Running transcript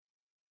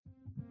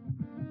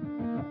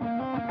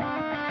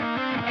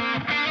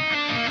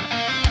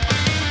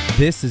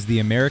This is the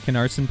American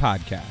Arson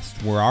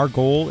Podcast, where our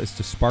goal is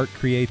to spark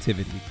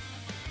creativity.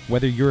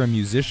 Whether you're a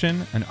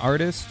musician, an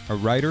artist, a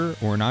writer,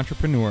 or an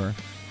entrepreneur,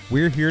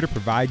 we're here to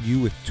provide you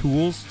with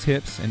tools,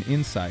 tips, and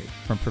insight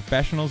from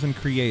professionals and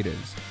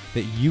creatives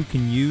that you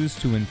can use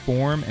to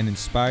inform and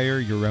inspire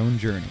your own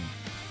journey.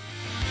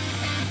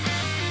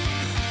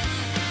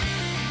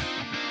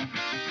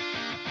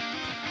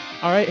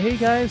 All right, hey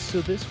guys, so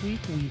this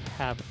week we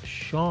have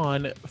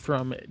Shaun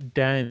from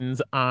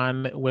Dens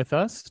on with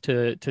us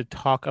to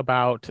talk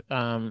about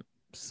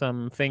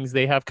some things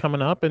they have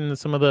coming up and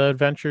some of the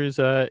adventures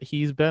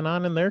he's been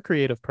on in their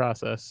creative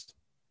process.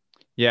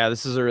 Yeah,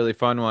 this is a really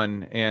fun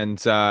one.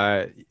 And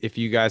if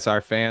you guys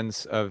are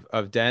fans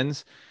of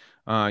Dens,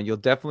 you'll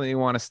definitely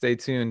want to stay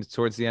tuned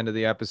towards the end of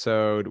the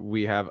episode.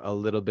 We have a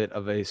little bit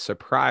of a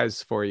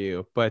surprise for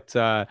you, but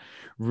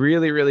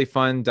really, really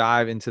fun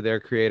dive into their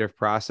creative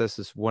process.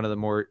 Is one of the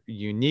more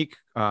unique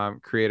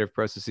creative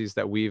processes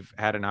that we've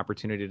had an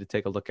opportunity to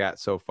take a look at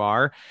so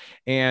far.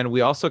 And we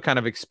also kind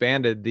of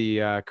expanded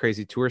the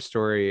crazy tour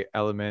story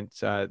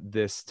element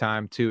this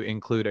time to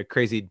include a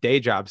crazy day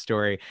job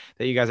story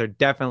that you guys are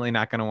definitely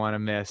not going to want to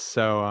miss.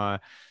 So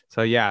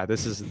yeah,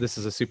 this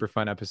is a super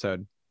fun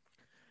episode.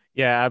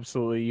 Yeah,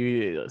 absolutely.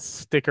 You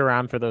stick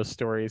around for those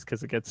stories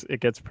because it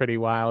gets pretty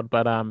wild.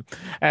 But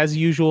as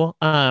usual,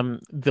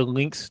 the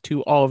links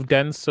to all of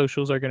Den's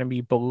socials are going to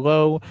be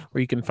below, where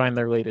you can find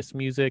their latest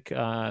music.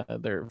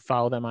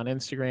 Follow them on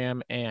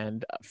Instagram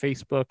and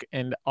Facebook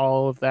and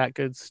all of that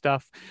good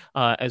stuff.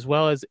 As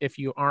well as, if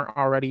you aren't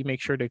already,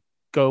 make sure to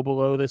go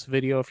below this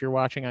video if you're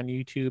watching on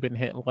YouTube and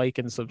hit like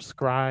and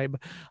subscribe,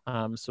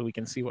 so we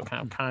can see what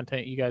kind of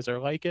content you guys are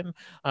liking.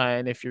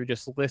 And if you're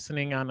just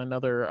listening on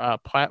another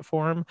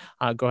platform,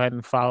 go ahead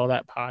and follow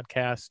that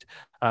podcast,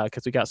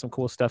 because we got some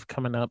cool stuff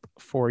coming up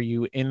for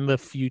you in the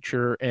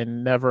future.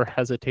 And never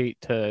hesitate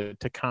to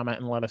comment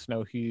and let us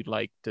know who you'd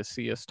like to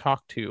see us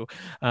talk to.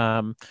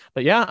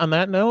 But yeah, on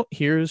that note,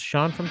 here's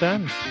Shaun from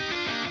Dens.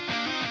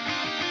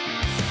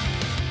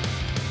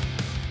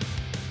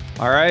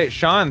 All right,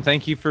 Shaun,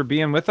 thank you for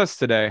being with us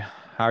today.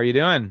 How are you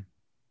doing?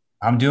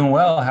 I'm doing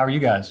well. How are you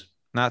guys?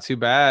 Not too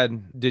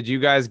bad. Did you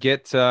guys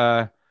get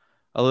a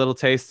little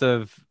taste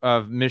of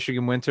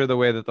Michigan winter the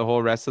way that the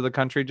whole rest of the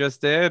country just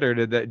did, or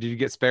did you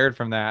get spared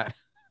from that?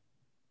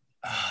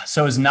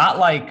 So it's not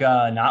like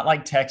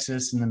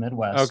Texas in the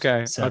Midwest.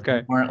 Okay. So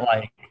Okay.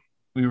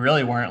 we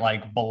really weren't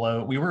like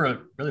below. We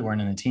really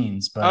weren't in the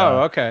teens. But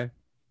okay.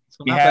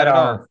 So we not had bad at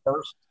all.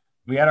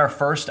 We had our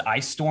first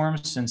ice storm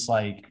since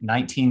like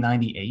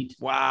 1998.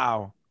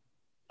 Wow.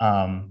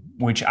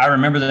 Which I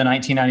remember the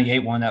 1998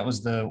 one. That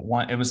was the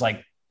one. It was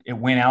like it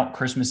went out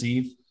Christmas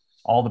Eve.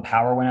 All the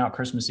power went out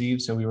Christmas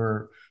Eve.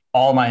 So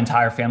all my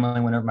entire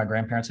family went over to my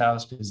grandparents'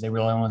 house because they were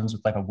the only ones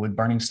with like a wood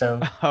burning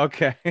stove.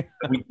 Okay.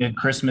 We did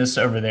Christmas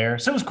over there.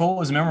 So it was cool. It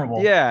was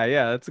memorable.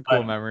 Yeah. That's a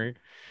cool memory.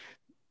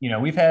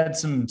 We've had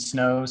some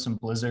snow, some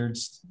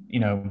blizzards,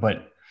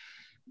 but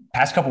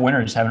past couple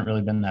winters haven't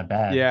really been that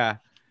bad. Yeah.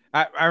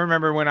 I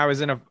remember when I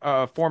was in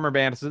a former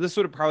band. So this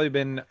would have probably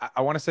been,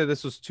 I want to say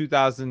this was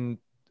 2000.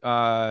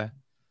 I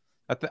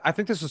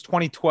think this was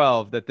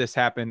 2012 that this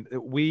happened.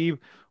 We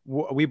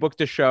booked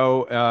a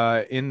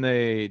show in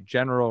the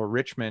general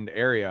Richmond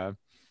area,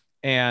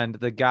 and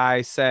the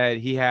guy said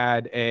he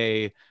had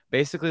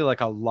basically like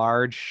a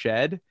large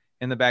shed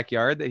in the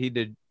backyard that he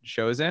did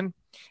shows in.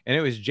 And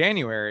it was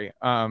January.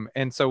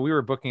 And so we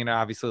were booking it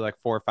obviously like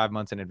 4 or 5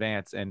 months in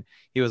advance. And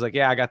he was like,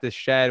 yeah, I got this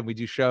shed. We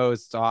do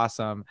shows. It's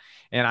awesome.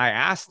 And I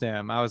asked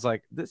him, I was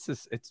like,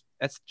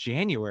 that's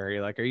January.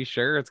 Like, are you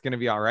sure it's going to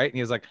be all right? And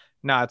he was like,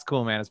 no, it's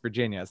cool, man. It's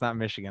Virginia. It's not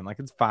Michigan. Like,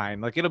 it's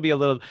fine. Like, it'll be a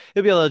little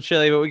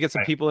chilly, but we get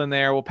some people in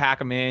there. We'll pack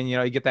them in,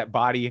 you get that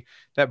body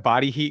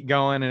heat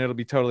going, and it'll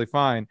be totally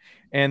fine.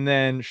 And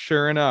then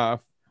sure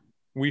enough,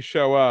 we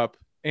show up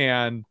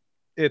and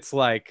it's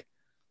like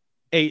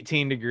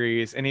 18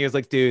 degrees, and he was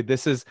like, dude,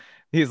 this is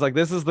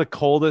the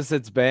coldest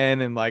it's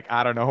been in like,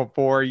 I don't know,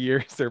 4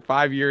 years or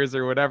 5 years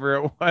or whatever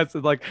it was.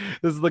 It's like,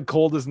 this is the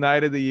coldest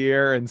night of the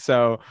year. And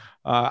so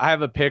I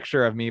have a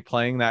picture of me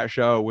playing that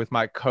show with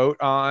my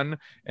coat on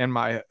and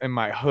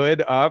my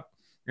hood up,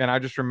 and I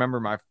just remember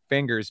my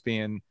fingers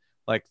being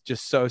like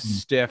just so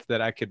stiff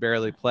that I could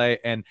barely play.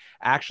 And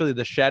actually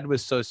the shed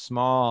was so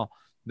small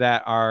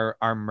that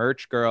our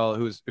merch girl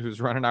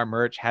who's running our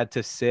merch had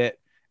to sit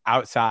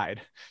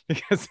outside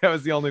because that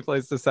was the only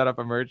place to set up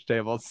a merch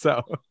table.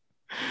 So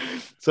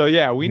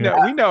yeah, we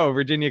know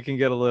Virginia can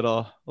get a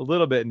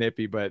little bit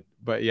nippy, but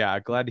yeah,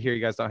 glad to hear you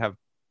guys don't have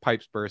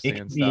pipes bursting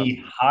and stuff.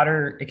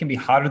 It can be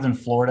hotter than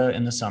Florida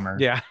in the summer.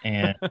 Yeah.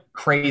 And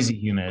crazy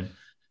humid,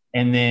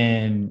 and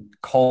then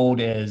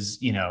cold as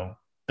the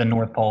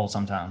North Pole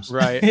sometimes.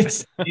 Right.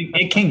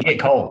 It can get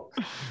cold,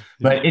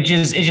 but it's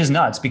just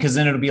nuts, because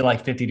then it'll be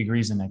like 50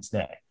 degrees the next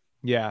day.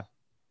 Yeah.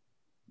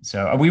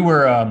 So we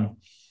were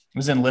I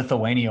was in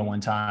Lithuania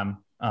one time,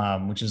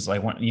 which is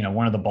like one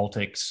of the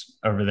Baltics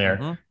over there.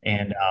 Mm-hmm.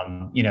 And,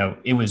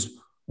 it was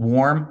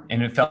warm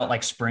and it felt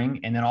like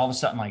spring. And then all of a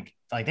sudden, like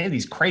they had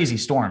these crazy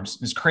storms.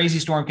 This crazy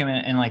storm came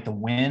in and like the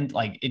wind,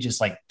 like it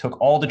just like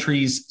took all the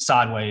trees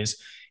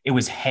sideways. It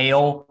was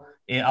hail.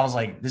 I was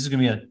like, this is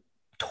going to be a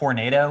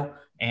tornado.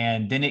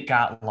 And then it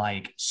got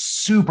like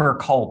super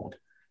cold.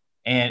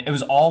 And it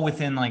was all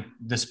within like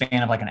the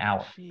span of like an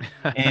hour.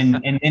 And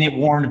then it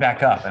warmed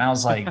back up. And I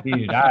was like,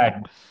 dude,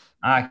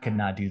 I could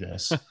not do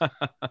this.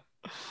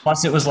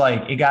 Plus it was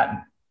like, it got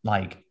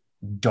like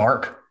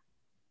dark.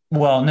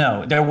 Well,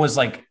 no, there was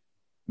like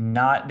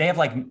they have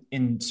like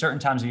in certain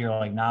times of year,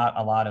 like not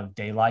a lot of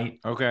daylight.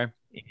 Okay.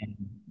 In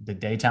the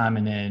daytime.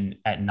 And then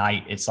at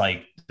night, it's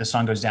like the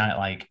sun goes down at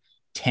like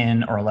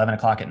 10 or 11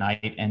 o'clock at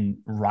night and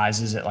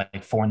rises at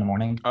like 4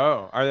 a.m.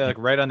 Oh, are they like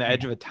right on the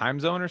edge of a time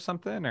zone or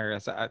something? Or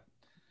is that...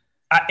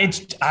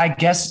 I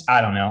guess,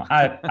 I don't know.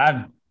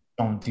 I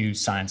don't do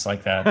science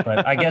like that,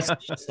 but I guess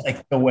it's just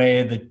like the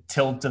way the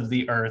tilt of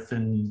the earth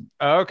and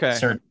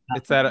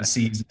it's that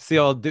see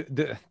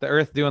the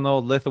earth doing the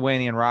old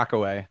Lithuanian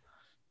rockaway.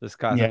 This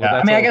concept. Yeah,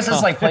 I mean, I guess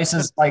it's like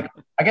places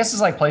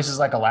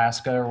like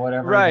Alaska or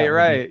whatever.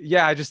 Right.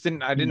 Yeah, I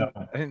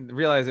didn't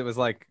realize it was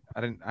like I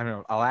don't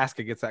know.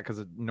 Alaska gets that because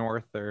of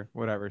north or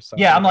whatever. So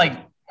yeah, I'm like,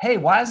 hey,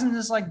 why isn't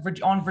this like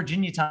on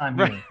Virginia time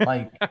here?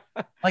 Right.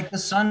 Like the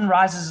sun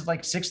rises at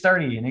like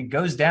 6:30 and it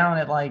goes down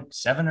at like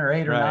 7 or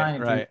 8 or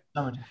 9. Right.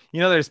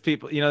 There's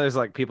people. There's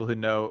like people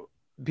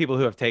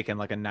who have taken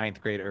like a 9th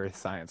grade earth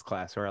science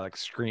class who are like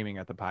screaming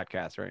at the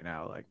podcast right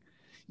now, like,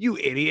 you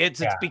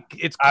idiots! Yeah.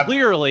 It's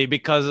clearly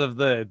because of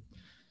the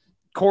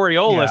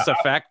Coriolis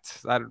effect.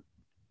 I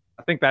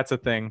think that's a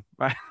thing.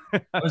 I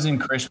was in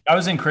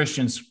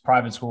Christian's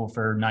private school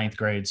for 9th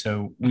grade,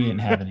 so we didn't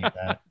have any of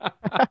that.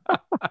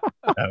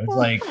 It was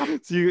like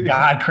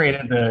God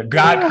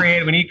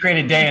created when He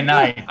created day and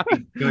night.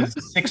 It was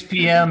 6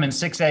 p.m. and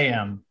 6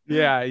 a.m.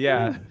 Yeah.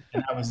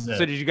 And that was it.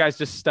 So did you guys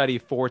just study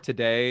for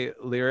today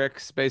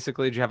lyrics?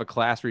 Basically, did you have a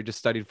class where you just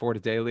studied for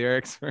today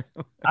lyrics?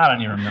 I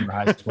don't even remember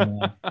high school.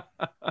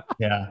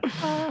 Yeah.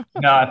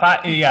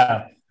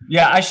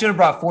 No, I should have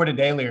brought for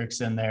today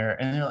lyrics in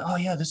there, and they're like, "Oh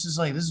yeah, this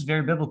is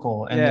very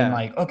biblical." And then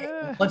like,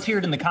 okay, let's hear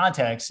it in the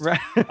context. Right.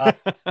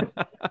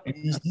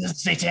 This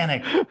is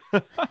satanic.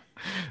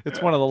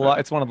 It's one of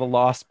the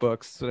lost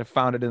books that I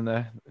found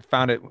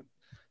it.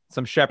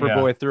 Some shepherd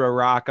boy threw a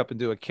rock up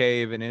into a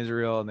cave in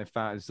Israel, and they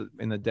found it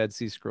in the Dead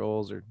Sea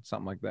Scrolls or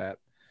something like that.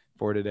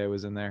 For today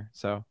was in there.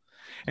 So,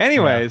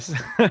 anyways,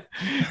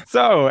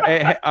 so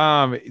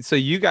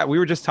we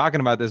were just talking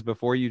about this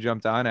before you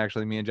jumped on.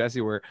 Actually, me and Jesse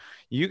were.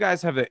 You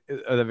guys have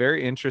a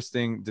very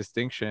interesting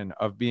distinction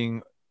of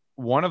being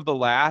one of the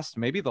last,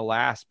 maybe the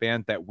last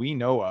band that we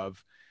know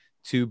of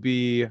to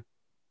be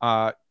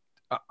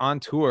on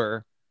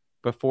tour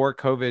before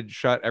COVID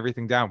shut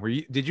everything down.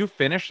 Did you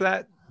finish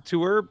that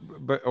tour,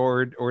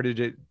 or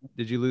did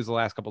you lose the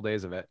last couple of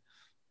days of it?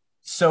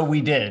 So we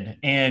did,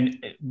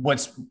 and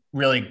what's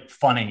really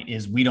funny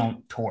is we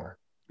don't tour.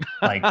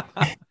 Like,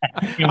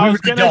 I was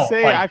gonna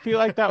say, I feel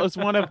like that was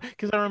one of,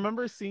 because I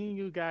remember seeing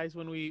you guys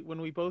when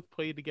we both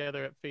played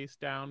together at Face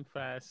Down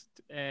Fest,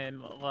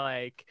 and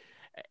like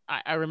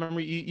I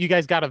remember you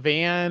guys got a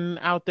van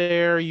out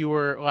there. You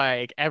were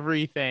like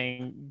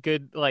everything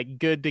good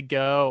to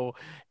go,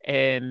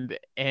 and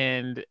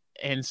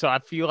so I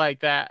feel like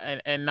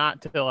that, and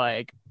not to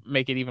like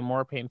make it even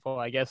more painful,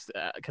 I guess,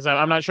 because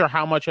I'm not sure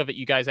how much of it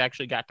you guys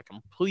actually got to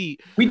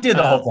complete. We did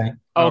the whole thing.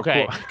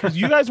 Okay, because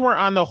you guys weren't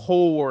on the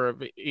whole War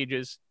of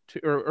Ages,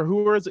 or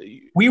who was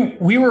it?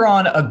 We were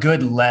on a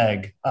good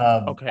leg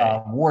of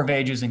War of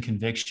Ages and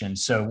Conviction.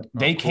 So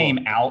they came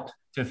out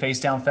to Face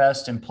Down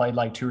Fest and played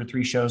like 2 or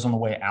 3 shows on the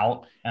way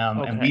out,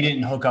 and we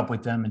didn't hook up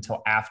with them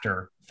until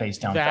after Face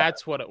Down Fest.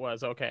 That's what it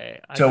was. Okay.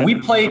 So we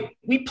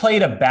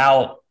played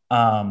about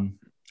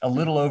a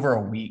little over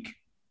a week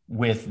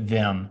with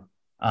them.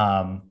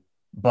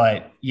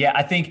 But yeah,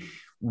 I think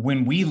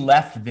when we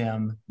left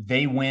them,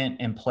 they went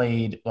and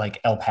played like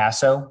El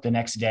Paso the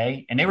next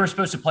day, and they were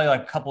supposed to play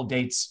like a couple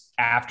dates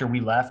after we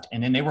left.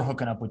 And then they were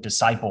hooking up with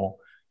Disciple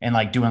and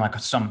like doing like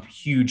some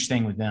huge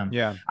thing with them.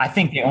 Yeah. I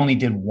think they only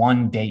did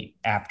 1 date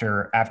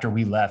after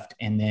we left,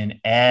 and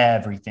then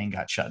everything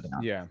got shut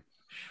down. Yeah.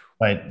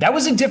 But that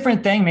was a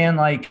different thing, man.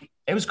 Like,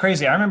 it was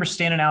crazy. I remember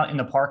standing out in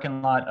the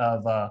parking lot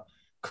of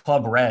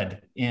Club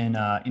Red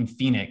in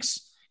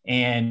Phoenix.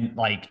 And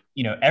like,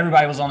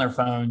 everybody was on their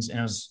phones, and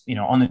it was,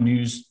 on the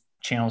news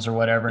channels or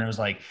whatever. And it was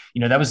like,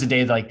 that was the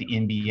day that like the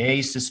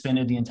NBA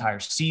suspended the entire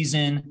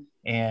season,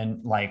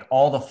 and like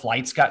all the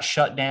flights got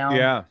shut down.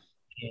 Yeah.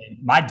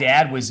 And my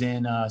dad was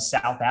in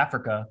South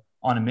Africa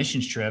on a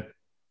missions trip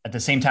at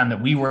the same time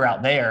that we were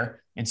out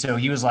there. And so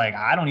he was like,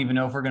 I don't even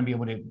know if we're going to be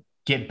able to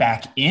get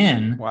back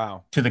in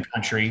to the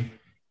country.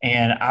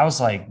 And I was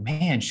like,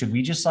 man, should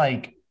we just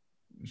like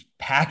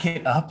pack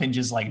it up and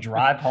just like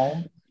drive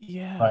home?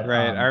 Yeah. But,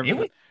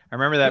 right. I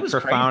remember It that was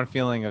profound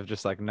feeling of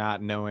just like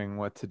not knowing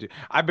what to do.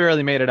 I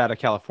barely made it out of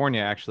California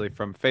actually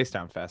from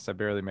Facedown Fest. I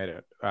barely made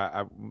it.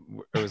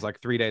 It was like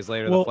 3 days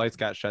later the flights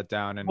got shut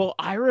down. And well,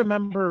 I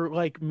remember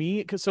like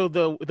because so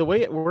the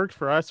way it worked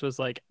for us was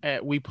like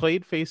we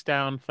played Face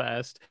Down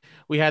Fest.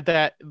 We had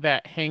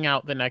that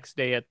hangout the next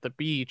day at the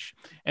beach,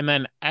 and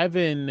then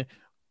Evan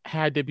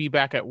had to be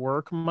back at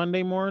work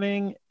Monday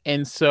morning,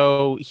 and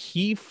so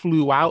he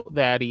flew out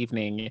that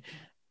evening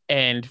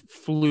and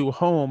flew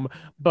home.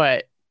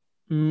 But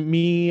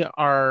the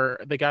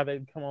guy that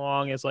had come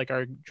along is like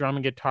our drum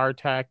and guitar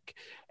tech,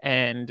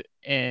 and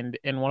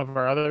one of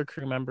our other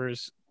crew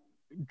members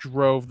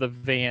drove the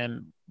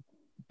van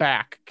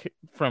back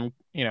from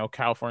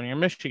California and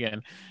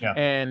Michigan. Yeah.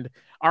 And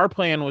our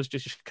plan was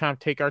just kind of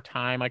take our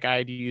time. Like I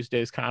had used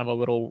it as kind of a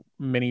little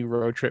mini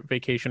road trip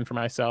vacation for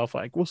myself.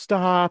 Like we'll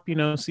stop,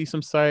 see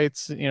some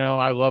sights.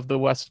 I love the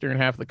western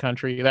half of the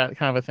country, that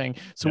kind of a thing.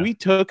 So we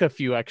took a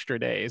few extra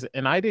days,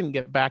 and I didn't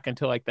get back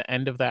until like the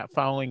end of that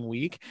following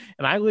week.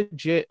 And I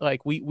legit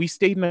like we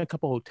stayed in a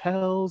couple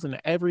hotels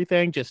and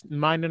everything, just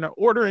minding our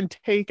order and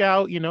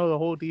takeout, the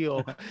whole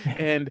deal,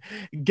 and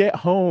get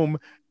home,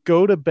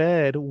 go to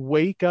bed,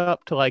 wake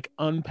up to like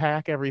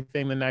unpack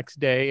everything the next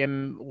day,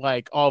 and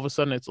like all of a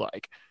sudden it's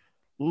like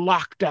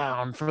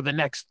lockdown for the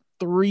next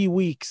 3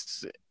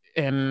 weeks.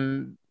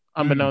 And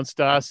unbeknownst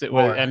to us, it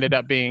ended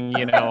up being,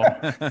 Did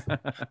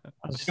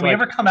we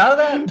ever come out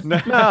of that?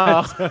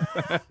 No.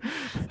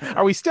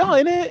 Are we still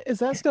in it? Is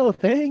that still a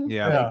thing?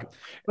 Yeah.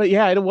 But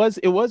yeah, it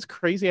was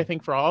crazy, I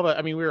think, for all of it.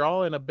 I mean, we were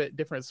all in a bit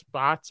different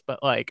spots,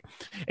 but like,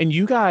 and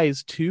you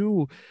guys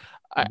too,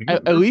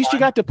 at least you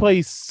got to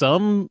play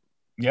some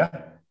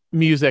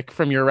music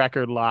from your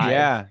record live.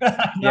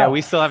 Yeah.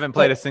 We still haven't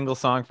played a single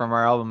song from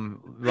our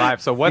album live.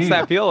 So what's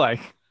that feel like?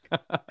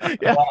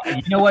 Well,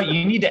 you know what?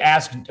 You need to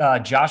ask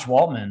Josh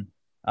Waltman.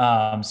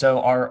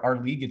 So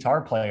our lead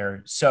guitar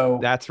player. So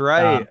that's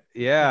right.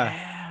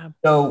 Yeah.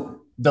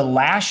 So the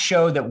last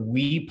show that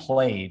we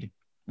played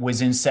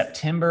was in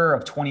September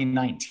of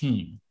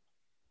 2019.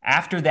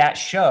 After that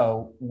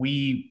show,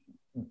 we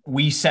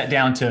sat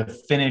down to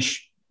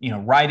finish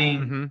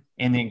writing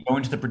and then go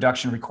into the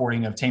production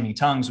recording of Taming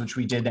Tongues, which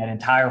we did that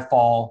entire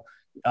fall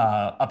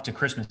up to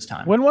Christmas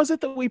time. When was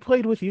it that we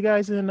played with you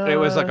guys in? It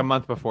was like a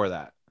month before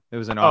that. It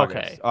was in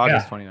August,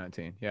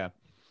 2019. Yeah.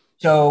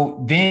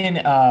 So then,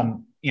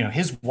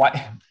 his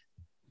wife,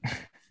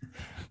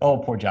 oh,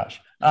 poor Josh.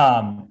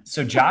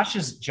 So Josh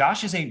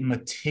is a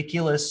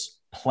meticulous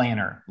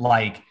planner.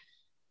 Like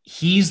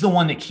he's the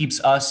one that keeps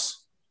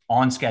us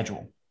on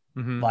schedule.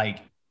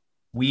 Like,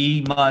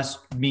 we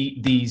must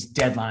meet these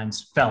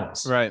deadlines,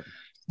 fellas. Right.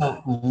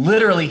 So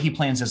literally he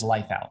plans his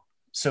life out.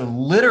 So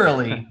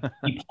literally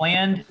he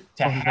planned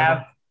to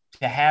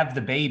have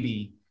the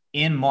baby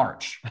in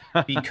March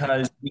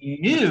because we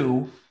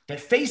knew that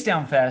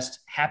Facedown Fest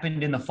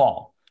happened in the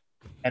fall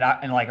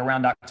and like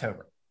around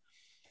October.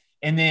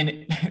 And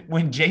then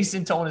when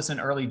Jason told us in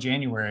early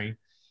January,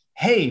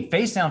 hey,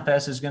 Facedown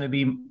Fest is going to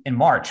be in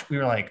March, we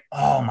were like,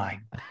 oh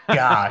my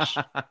gosh,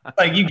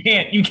 like you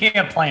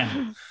can't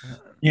plan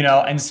it.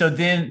 And so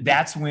then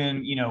that's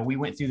when, we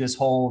went through this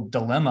whole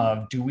dilemma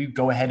of, do we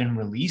go ahead and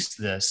release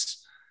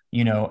this,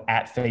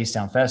 at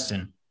Facedown Fest?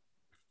 And,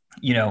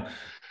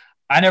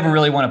 I never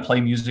really want to play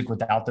music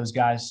without those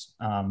guys,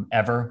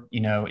 ever.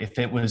 If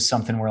it was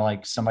something where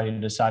like somebody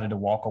decided to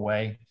walk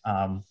away,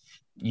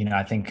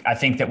 I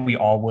think that we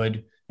all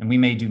would, and we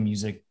may do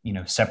music,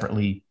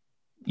 separately,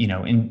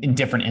 in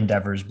different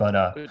endeavors,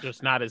 but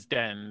just not as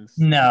Dens.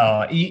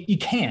 No, you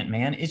can't,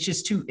 man. It's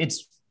just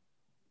it's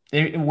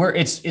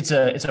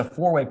a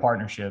four-way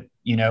partnership.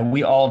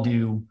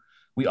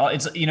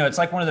 It's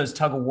like one of those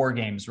tug of war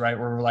games, right?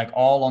 Where we're like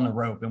all on the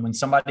rope. And when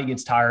somebody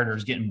gets tired or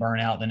is getting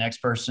burnt out, the next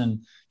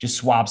person just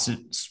swaps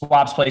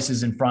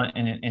places in front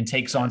and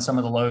takes on some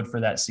of the load for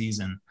that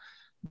season.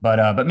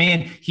 But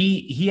man,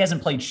 he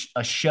hasn't played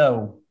a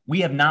show.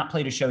 We have not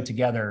played a show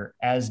together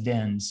as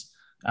Dens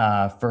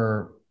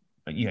for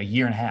a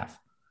year and a half.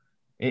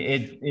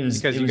 It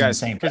was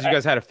insane because you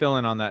guys had a fill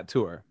in on that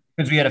tour.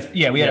 Because we had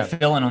a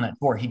fill in on that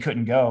tour. He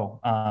couldn't go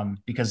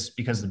because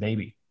of the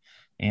baby.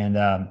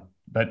 And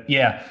but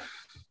yeah,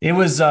 it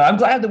was. I'm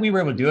glad that we were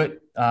able to do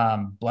it.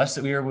 Blessed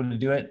that we were able to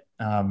do it.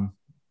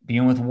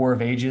 Being with War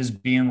of Ages,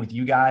 being with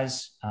you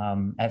guys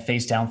at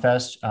Facedown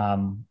Fest,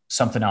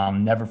 something I'll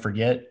never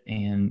forget.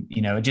 And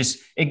it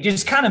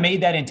just kind of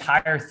made that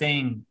entire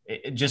thing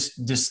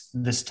just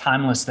this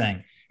timeless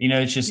thing.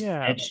 It's just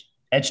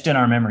etched in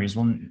our memories.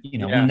 We'll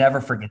never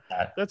forget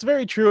that. That's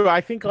very true.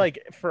 I think like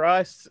for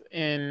us,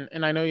 and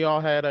I know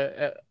y'all had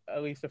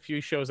at least a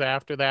few shows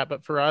after that,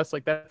 but for us,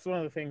 like that's one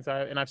of the things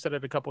I've said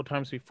it a couple of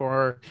times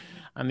before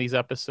on these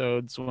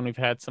episodes when we've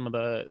had some of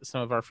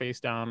our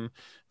Facedown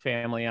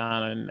family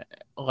on, and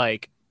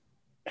like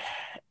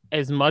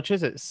as much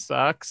as it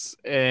sucks,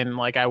 and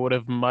like I would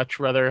have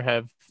much rather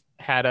have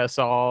had us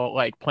all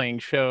like playing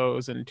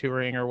shows and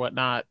touring or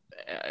whatnot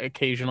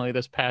occasionally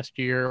this past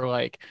year,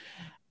 like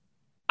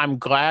I'm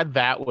glad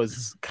that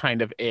was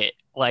kind of it.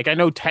 Like, I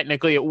know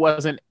technically it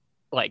wasn't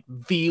like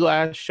the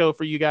last show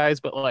for you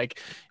guys, but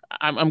like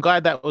I'm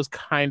glad that was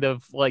kind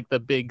of like the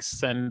big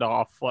send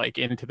off, like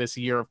into this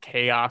year of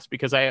chaos,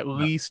 because I at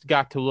least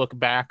got to look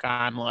back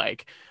on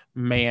like,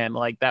 man,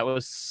 like that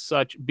was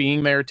such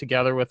being there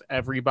together with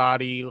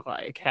everybody,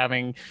 like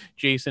having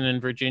Jason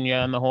and Virginia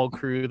and the whole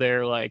crew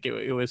there. Like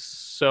it was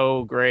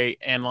so great.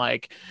 And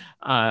like,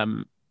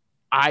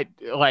 I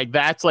like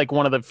that's like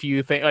one of the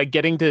few things, like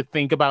getting to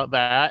think about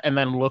that and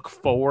then look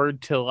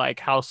forward to like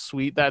how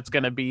sweet that's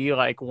going to be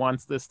like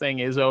once this thing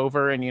is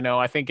over. And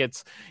I think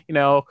it's,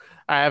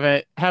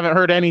 I haven't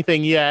heard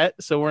anything yet,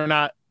 so we're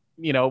not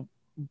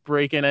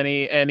breaking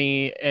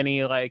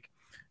any like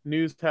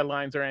news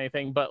headlines or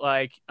anything, but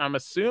like I'm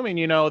assuming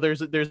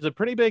there's a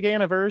pretty big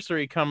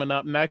anniversary coming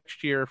up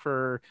next year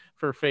for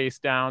Face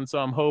Down, so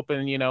I'm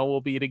hoping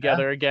we'll be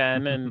together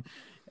again.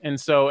 And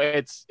so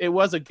it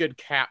was a good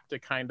cap to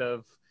kind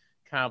of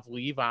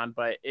leave on.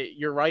 But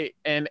you're right,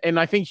 and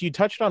I think you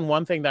touched on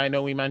one thing that I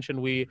know we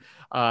mentioned we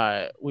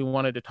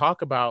wanted to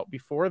talk about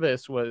before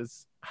this,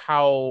 was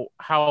how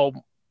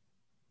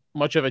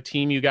much of a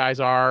team you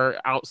guys are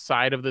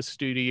outside of the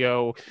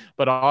studio.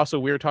 But also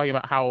we were talking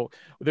about how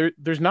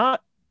there's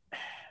not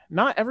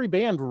every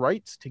band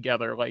writes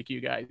together like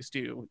you guys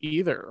do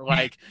either.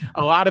 Like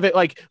a lot of it,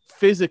 like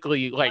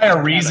physically, like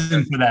a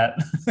reason for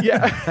that.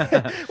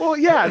 Yeah. Well,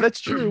 yeah, that's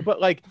true. But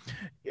like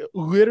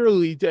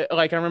literally,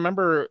 like I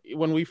remember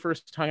when we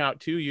first hung out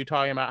too, you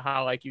talking about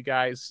how like you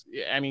guys,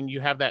 I mean,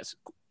 you have that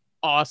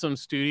awesome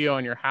studio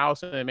in your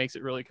house and it makes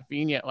it really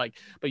convenient, like,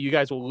 but you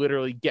guys will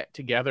literally get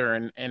together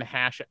and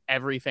hash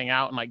everything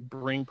out and like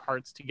bring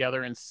parts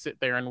together and sit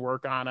there and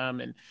work on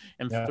them and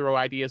throw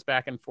ideas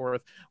back and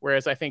forth.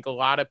 Whereas I think a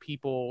lot of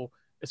people,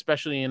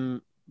 especially in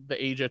the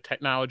age of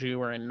technology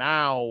we're in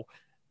now,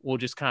 will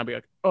just kind of be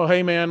like, oh,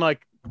 hey man,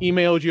 like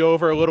emailed you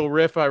over a little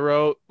riff I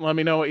wrote, let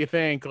me know what you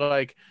think,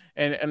 like,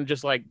 and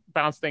just like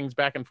bounce things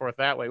back and forth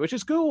that way, which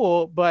is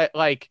cool. But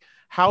like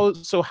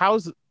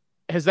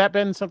has that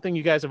been something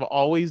you guys have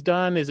always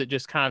done? Is it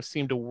just kind of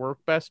seemed to work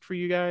best for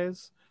you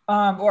guys?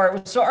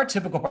 So our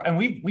typical, and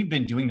we've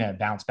been doing that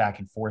bounce back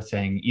and forth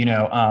thing.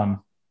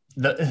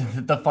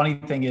 The funny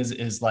thing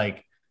is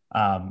like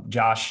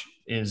Josh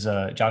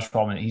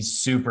Feldman. He's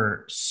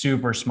super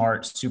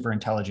smart, super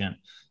intelligent,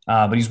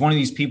 but he's one of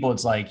these people.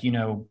 It's like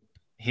the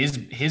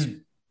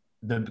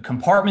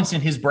compartments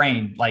in his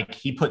brain, like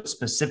he put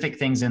specific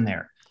things in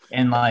there,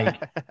 and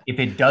like if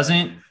it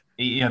doesn't.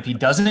 If he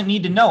doesn't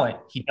need to know it,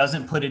 he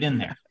doesn't put it in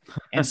there.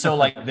 And so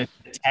like the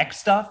tech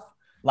stuff,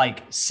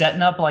 like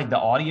setting up like the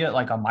audio,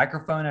 like a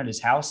microphone at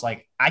his house,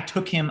 like I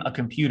took him a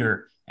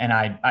computer and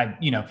I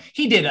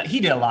he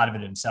did a lot of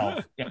it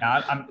himself.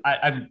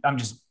 I'm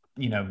just,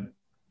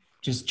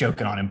 just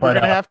joking on him. But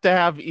we're gonna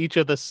have each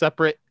of the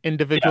separate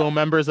individual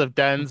members of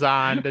Dens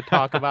on to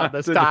talk about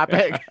this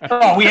topic.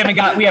 Oh, we haven't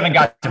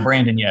got to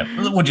Brandon yet.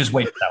 We'll just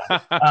wait for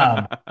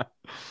that one.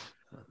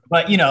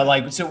 But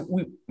so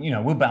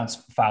we'll bounce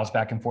files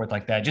back and forth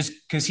like that, just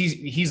because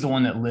he's the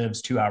one that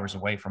lives 2 hours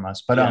away from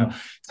us. But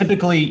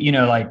typically,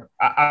 like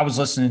I was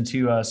listening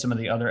to some of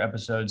the other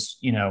episodes,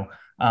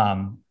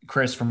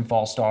 Chris from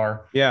Fall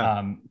Star.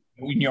 Yeah.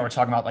 We were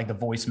talking about like the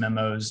voice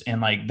memos and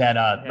like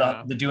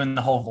that the doing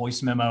the whole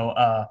voice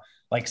memo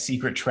like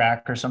secret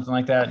track or something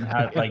like that, and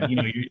how like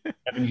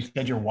you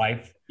said your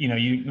wife,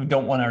 you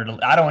don't want her to.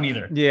 I don't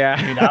either.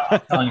 Yeah. Dude, I'm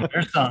telling you,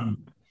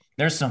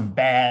 there's some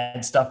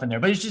bad stuff in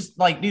there, but it's just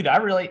like, dude, I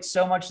relate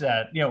so much to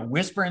that,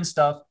 whispering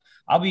stuff.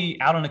 I'll be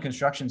out on a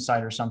construction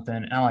site or something,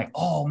 and I'm like,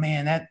 oh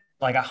man, that,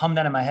 like, I hum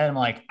that in my head. I'm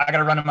like, I got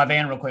to run in my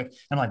van real quick.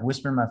 I'm like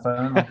whispering my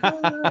phone. Like,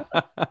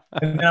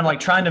 and then I'm like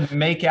trying to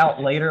make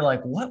out later,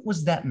 like, what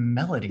was that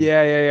melody?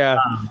 Yeah.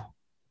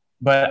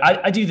 But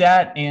I do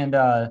that. And,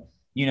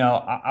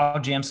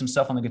 I'll jam some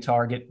stuff on the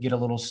guitar, get a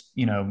little,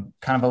 kind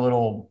of a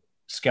little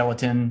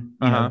skeleton,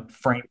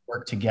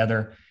 framework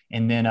together.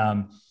 And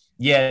then,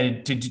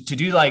 to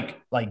do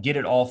like get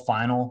it all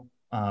final.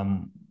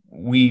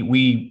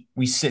 We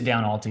sit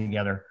down all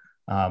together.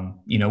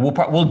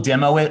 We'll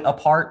demo it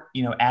apart,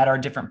 add our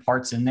different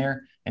parts in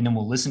there, and then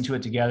we'll listen to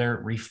it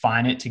together,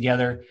 refine it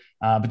together.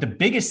 But the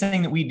biggest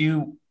thing that we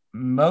do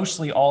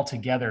mostly all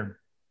together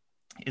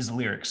is the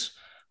lyrics.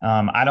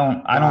 I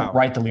don't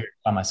write the lyrics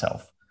by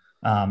myself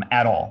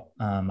at all.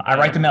 I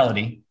write the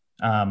melody.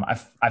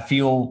 I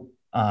feel,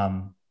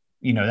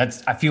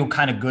 I feel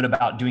kind of good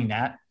about doing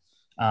that.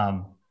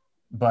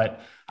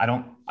 But I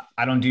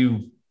don't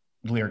do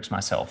lyrics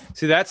myself.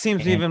 See, that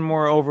seems even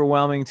more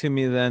overwhelming to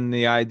me than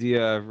the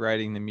idea of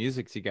writing the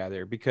music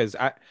together, because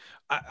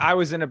I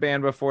was in a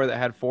band before that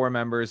had 4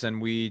 members, and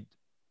we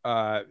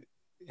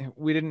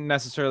didn't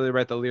necessarily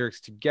write the lyrics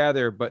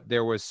together, but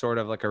there was sort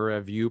of like a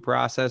review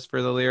process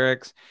for the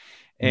lyrics.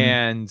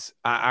 And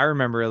I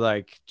remember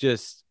like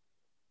just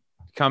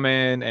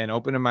coming and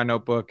opening my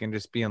notebook and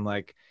just being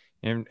like,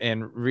 and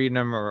reading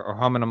them or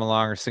humming them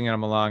along or singing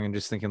them along, and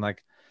just thinking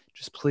like,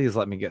 just please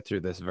let me get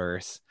through this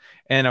verse.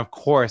 And of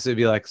course it'd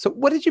be like, so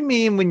what did you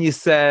mean when you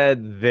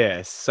said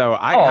this? So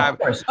I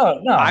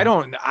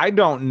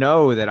don't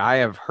know that I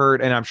have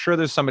heard, and I'm sure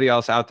there's somebody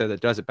else out there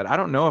that does it, but I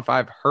don't know if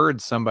I've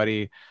heard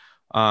somebody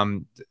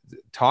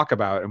talk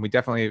about. And we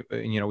definitely,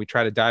 we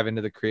try to dive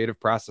into the creative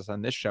process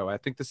on this show. I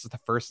think this is the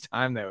first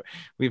time that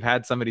we've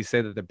had somebody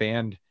say that the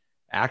band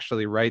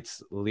actually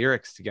writes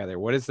lyrics together.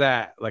 What is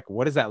that like?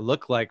 What does that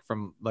look like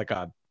from like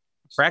a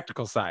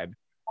practical side?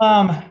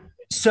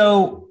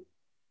 So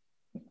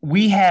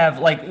we have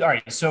like, all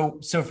right. So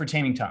for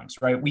Taming Tongues,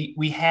 right.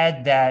 We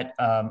had that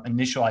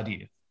initial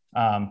idea.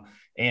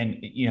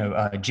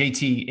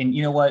 JT, and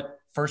you know what?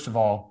 First of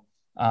all,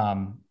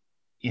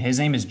 his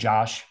name is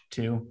Josh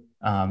too.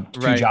 Two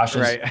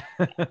Joshes. Right.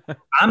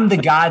 I'm the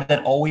guy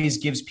that always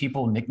gives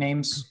people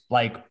nicknames.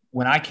 Like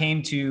when I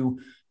came to,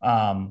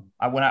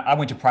 I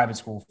went to private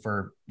school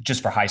for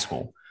high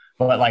school,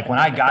 but like when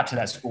I got to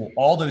that school,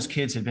 all those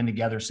kids had been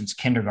together since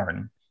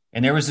kindergarten.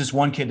 And there was this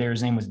one kid there,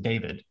 his name was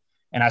David.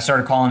 And I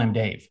started calling him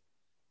Dave.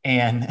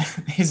 And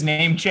his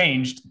name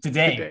changed to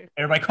Dave.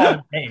 Everybody called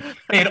him Dave.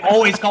 They had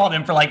always called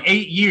him for like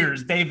 8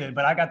 years, David,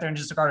 but I got there and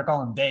just started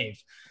calling him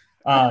Dave.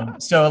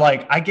 So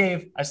like I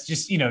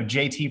just,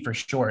 JT for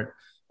short.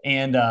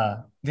 And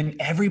then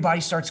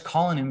everybody starts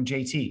calling him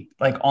JT,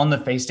 like on the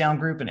Face Down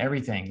group and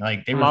everything.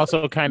 Like I'm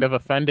also kind of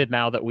offended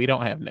now that we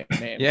don't have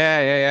nicknames.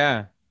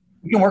 Yeah.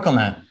 We can work on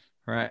that.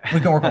 Right. We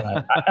can work on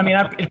that.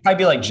 It'd probably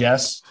be like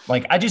Jess.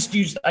 Like I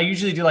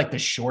usually do like the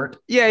short.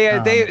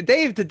 Yeah.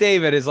 Dave to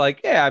David is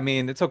like,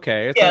 it's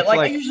okay. It's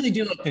I usually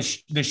do like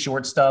the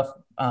short stuff.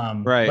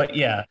 Right. But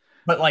yeah,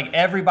 but like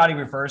everybody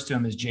refers to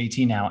him as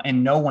JT now,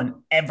 and no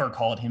one ever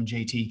called him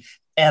JT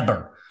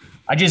ever.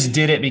 I just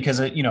did it because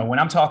when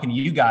I'm talking to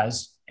you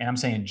guys and I'm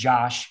saying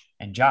Josh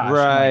and Josh.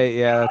 Right. Like,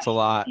 yeah, that's a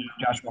lot.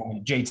 Josh,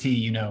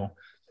 JT,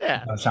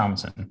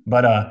 Tomlinson.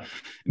 But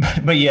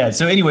yeah.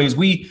 So anyways,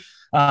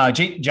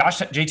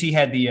 JT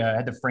had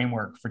the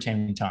framework for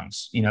Taming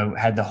Tongues,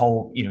 had the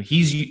whole,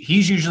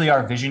 he's usually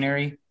our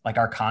visionary, like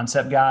our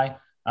concept guy.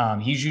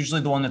 He's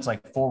usually the one that's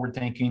like forward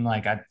thinking.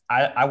 Like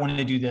I wanted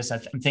to do this.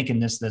 I'm thinking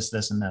this,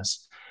 and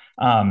this.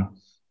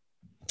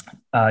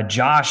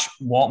 Josh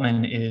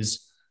Waltman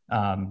is,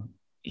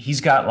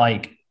 he's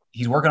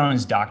working on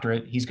his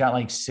doctorate. He's got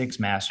like 6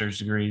 master's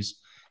degrees.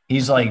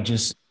 He's like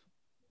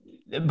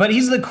but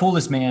he's the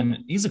coolest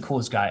man. He's the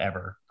coolest guy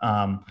ever.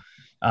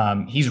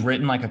 He's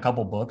written like a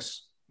couple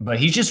books, but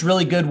he's just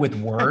really good with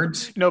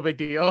words. No big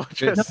deal.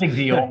 No big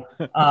deal.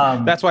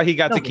 That's why he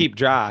got to keep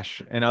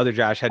Josh, and other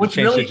Josh had to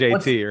change to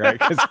JT, right?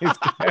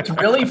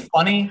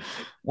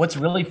 What's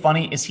really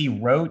funny is he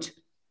wrote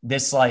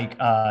this like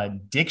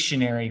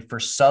dictionary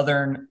for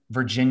Southern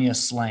Virginia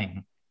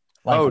slang,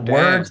 like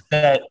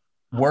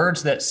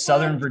words that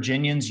Southern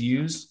Virginians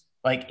use.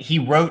 Like he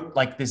wrote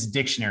like this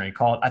dictionary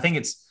called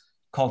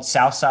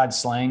Southside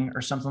slang or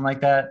something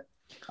like that.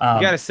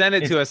 You got to send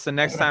it to us the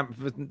next time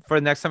we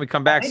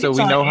come back, so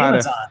we know how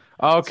Amazon.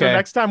 Okay. So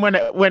next time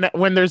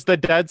when there's the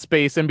dead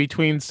space in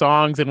between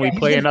songs and we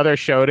play another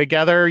show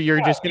together,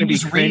 you're just going to be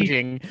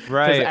cringing,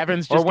 right?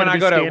 Evan's just when I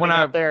try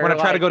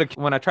to go to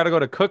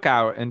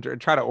Cookout and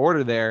try to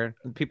order there,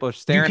 people are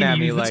staring at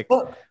me like,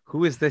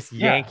 who is this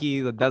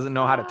Yankee that doesn't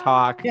know how to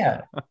talk?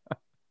 Yeah.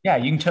 Yeah,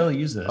 you can totally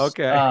use this.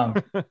 Okay.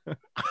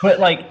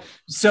 But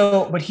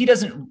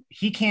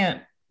he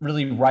can't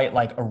really write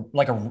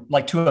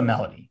like to a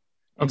melody.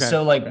 And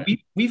so like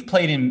we've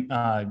played in,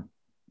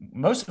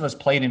 most of us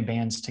played in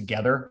bands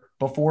together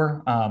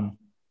before.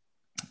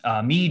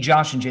 Me,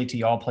 Josh, and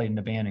JT all played in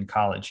a band in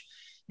college.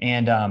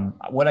 And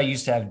what I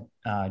used to have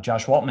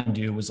Josh Waltman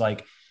do was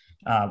like,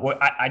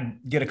 I'd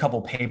get a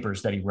couple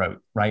papers that he wrote,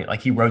 right?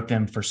 Like he wrote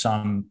them for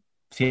some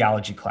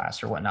theology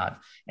class or whatnot.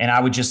 And I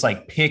would just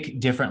like pick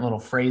different little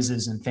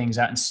phrases and things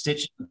out and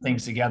stitch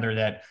things together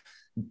that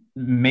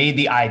made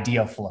the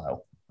idea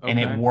flow. And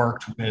it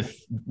worked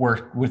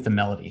with the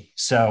melody.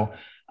 So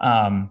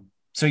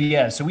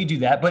we do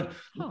that. But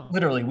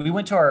literally, we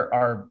went to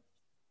our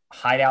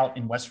hideout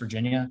in West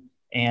Virginia,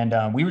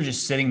 and we were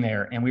just sitting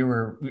there, and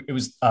it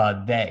was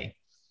They.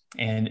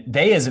 And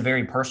They is a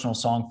very personal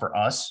song for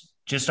us,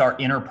 just our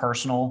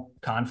interpersonal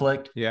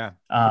conflict. Yeah.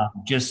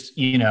 Just,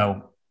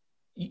 people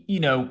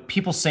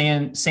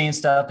saying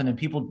stuff and then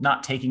people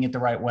not taking it the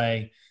right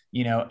way,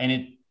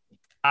 and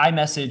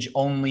iMessage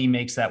only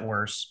makes that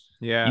worse.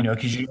 Yeah.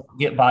 Because you don't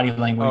get body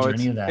language or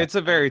any of that. It's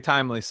a very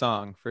timely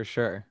song for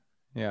sure.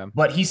 Yeah.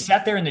 But he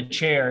sat there in the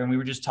chair and we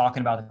were just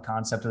talking about the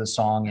concept of the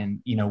song and,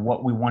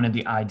 what we wanted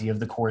the idea of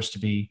the chorus to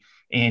be.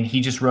 And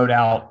he just wrote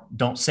out,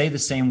 don't say the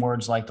same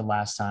words like the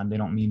last time. They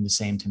don't mean the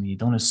same to me.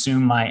 Don't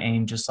assume my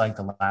aim just like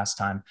the last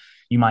time.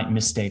 You might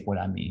mistake what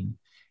I mean.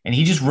 And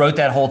he just wrote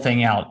that whole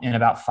thing out in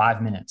about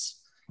 5 minutes.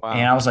 Wow.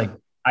 And I was like,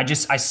 I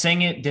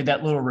sang it, did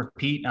that little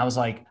repeat. And I was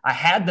like, I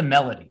had the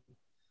melody.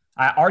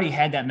 I already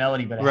had that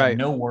melody, but I had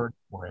no word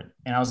for it.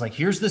 And I was like,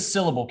 here's the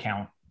syllable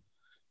count.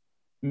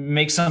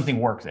 Make something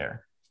work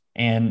there.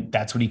 And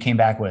that's what he came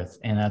back with.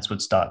 And that's what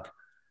stuck.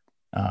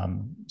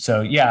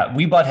 So yeah,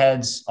 we butt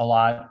heads a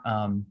lot.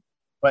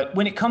 But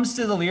when it comes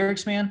to the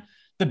lyrics, man,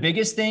 the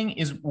biggest thing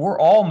is we're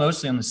all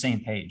mostly on the same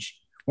page.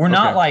 We're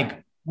not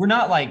like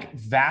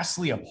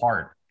vastly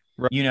apart,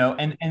 right.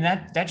 And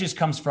that just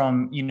comes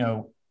from,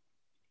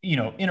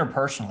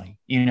 interpersonally,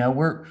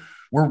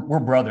 we're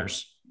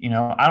brothers. You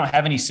know, I don't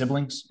have any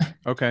siblings.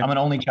 Okay. I'm an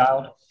only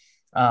child.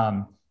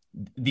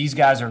 These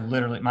guys are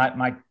literally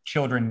my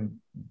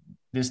children.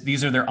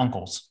 These are their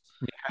uncles.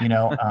 You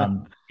know,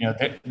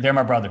 they're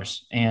my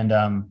brothers, and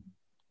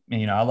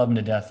you know, I love them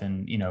to death,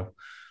 and you know,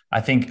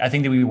 I think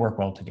that we work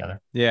well together.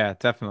 Yeah,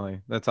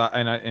 definitely.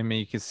 I mean,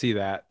 you can see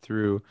that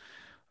through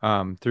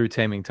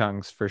Taming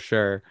Tongues for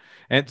sure.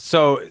 And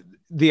so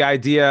the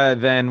idea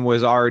then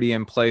was already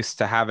in place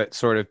to have it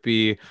sort of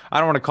be, I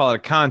don't want to call it a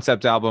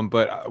concept album,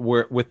 but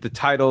with the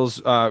titles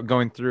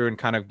going through and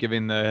kind of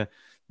giving the,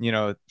 you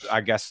know,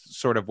 I guess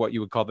sort of what you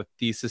would call the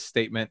thesis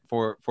statement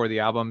for the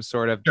album,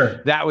 sort of.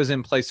 Sure. That was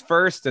in place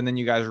first, and then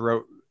you guys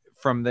wrote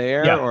from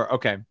there. Yeah. Or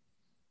okay.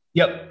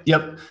 Yep.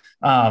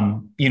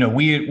 You know,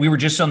 we were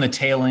just on the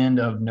tail end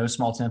of No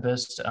Small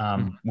Tempest.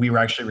 We were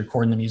actually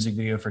recording the music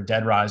video for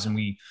Dead Rise, and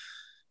we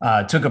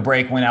took a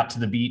break, went out to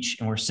the beach,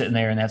 and we're sitting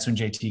there. And that's when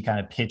JT kind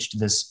of pitched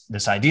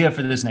this idea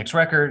for this next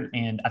record.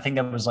 And I think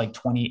that was like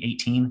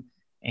 2018.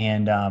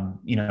 And,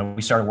 you know,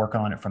 we started working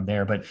on it from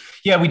there. But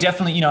yeah, we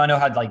definitely, you know, I know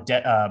how like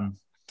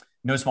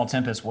No Small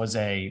Tempest was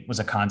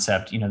a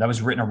concept, you know, that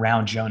was written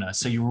around Jonah.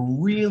 So you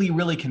were really,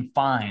 really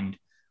confined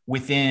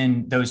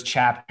within those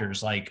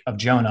chapters, like of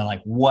Jonah,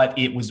 like what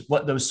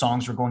those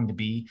songs were going to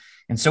be.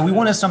 And so we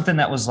wanted something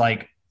that was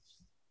like,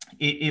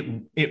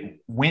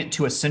 it went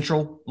to a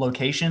central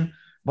location,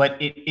 but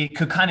it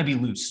could kind of be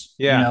loose,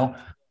 you know,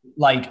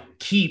 like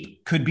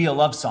Keep could be a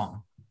love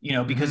song, you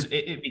know, because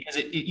it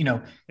you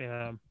know,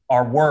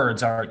 our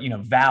words are, you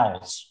know,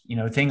 vowels, you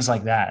know, things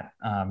like that,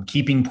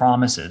 keeping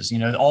promises, you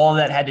know, all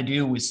that had to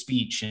do with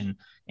speech and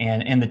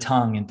the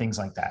tongue and things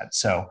like that.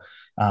 So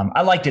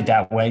I liked it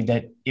that way,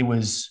 that it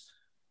was,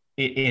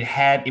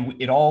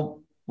 it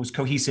all was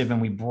cohesive,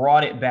 and we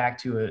brought it back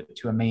to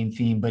a main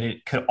theme, but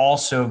it could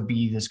also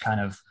be this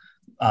kind of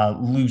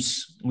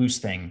loose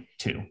thing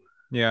too.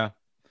 Yeah,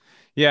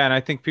 and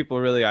I think people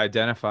really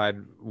identified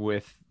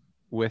with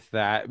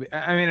that.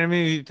 I mean, if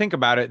you think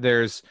about it,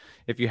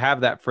 if you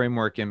have that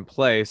framework in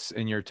place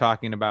and you're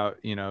talking about,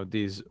 you know,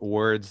 these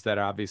words that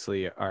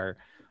obviously are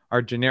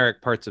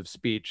generic parts of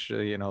speech,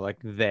 you know, like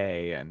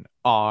they and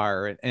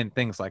are and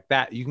things like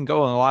that, you can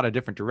go in a lot of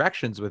different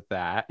directions with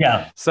that.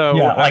 Yeah. So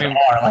yeah, like I mean,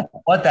 R, like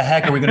what the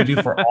heck are we going to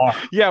do for R?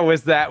 Yeah,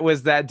 was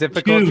that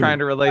difficult trying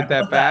to relate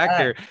that back,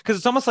 or because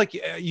it's almost like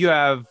you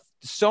have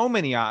so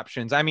many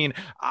options. I mean,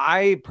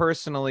 I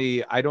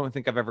personally, I don't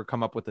think I've ever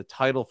come up with a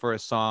title for a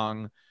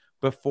song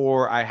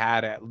before I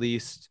had at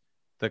least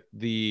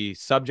the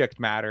subject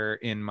matter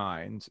in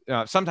mind.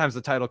 Sometimes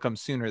the title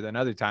comes sooner than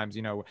other times.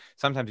 You know,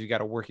 sometimes you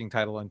got a working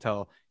title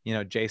until, you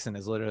know, Jason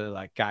is literally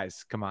like,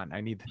 guys, come on, I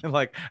need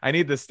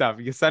this stuff.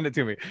 You send it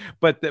to me.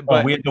 But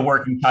we had the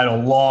working title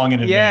long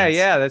in advance.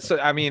 Yeah. That's,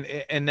 I mean,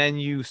 and then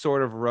you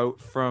sort of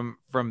wrote from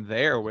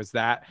there. Was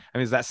that, I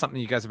mean, is that something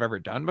you guys have ever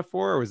done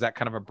before, or was that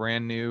kind of a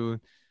brand new?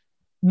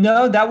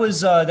 No, that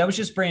was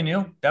just brand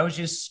new. That was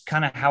just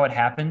kind of how it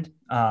happened.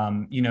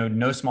 You know,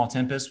 No Small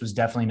Tempest was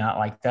definitely not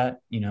like that.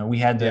 You know, we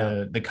had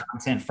the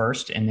content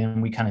first, and then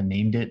we kind of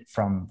named it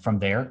from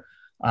there.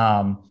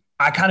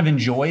 I kind of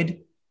enjoyed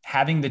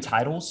having the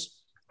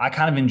titles. I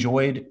kind of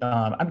enjoyed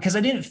because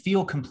I didn't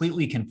feel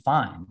completely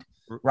confined,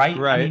 right?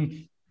 I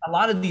mean, a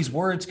lot of these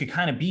words could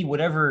kind of be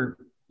whatever,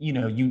 you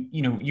know,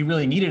 you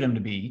really needed them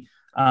to be.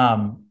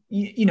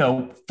 You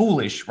know,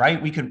 foolish,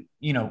 right? We could,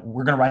 you know,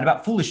 we're going to write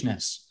about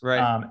foolishness.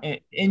 Right.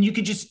 And you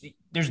could just,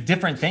 there's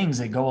different things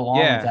that go along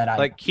with that.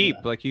 Like idea.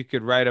 Like you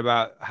could write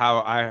about how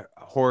I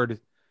hoard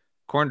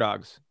corn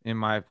dogs in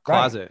my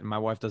closet and my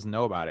wife doesn't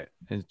know about it.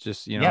 It's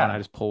just, you know, and I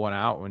just pull one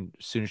out when,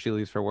 as soon as she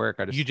leaves for work,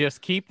 you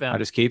just keep them. I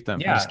just keep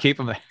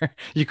them there.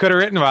 You could have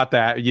written about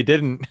that. You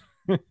didn't.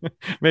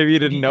 Maybe you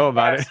didn't know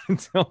about it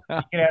until now.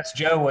 You could ask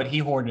Joe what he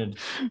hoarded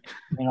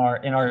in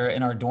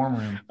our dorm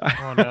room.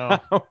 Oh no!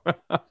 Oh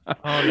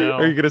no!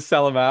 Are you gonna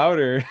sell them out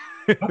or?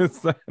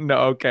 No.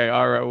 Okay.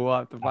 All right. We'll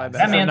have to find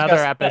that. Another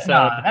episode.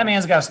 That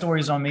man's got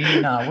stories on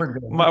me. No, we're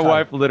good. My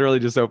wife literally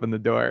just opened the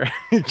door.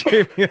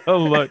 Gave me a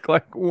look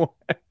like, what?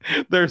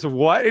 There's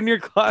what in your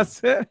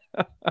closet?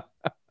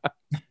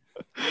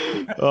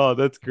 Oh,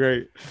 that's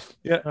great.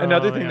 Yeah.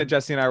 Another thing that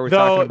Jesse and I were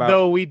talking about.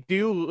 Though we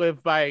do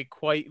live by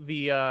quite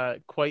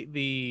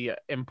the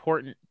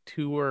important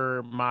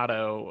tour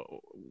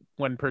motto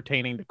when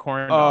pertaining to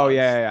corn dogs. Oh,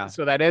 yeah.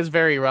 So that is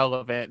very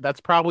relevant. That's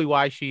probably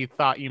why she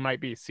thought you might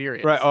be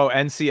serious. Right. Oh,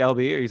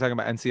 NCLB. Are you talking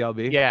about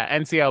NCLB? Yeah,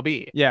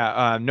 NCLB.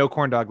 Yeah. No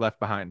corn dog left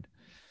behind.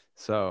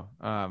 So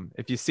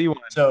if you see one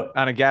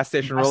on a gas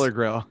station roller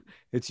grill,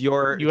 it's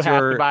your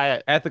have to buy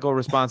it. Ethical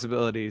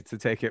responsibility to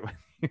take it with you.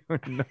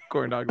 No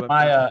corn dog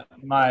left.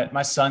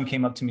 My son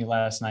came up to me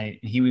last night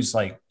and he was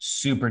like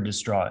super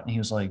distraught, and he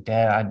was like,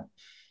 "Dad,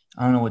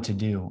 I don't know what to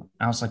do."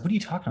 I was like, "What are you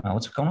talking about?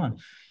 What's going on?"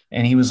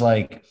 And he was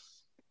like,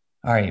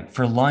 "All right,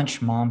 for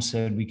lunch, Mom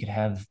said we could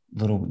have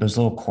those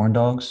little corn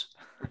dogs,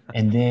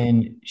 and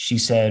then she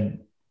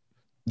said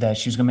that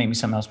she was gonna make me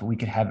something else, but we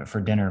could have it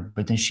for dinner.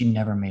 But then she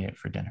never made it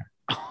for dinner."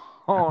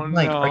 Oh,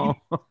 like, no.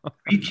 Are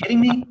you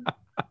kidding me?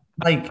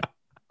 Like,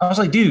 I was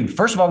like, dude,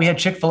 first of all, we had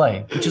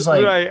Chick-fil-A, which is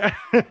like Right.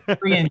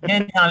 freaking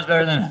 10 times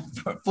better than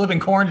flipping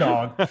corn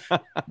dog.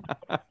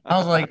 I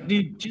was like,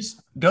 dude, just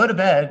go to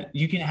bed.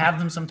 You can have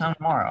them sometime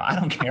tomorrow. I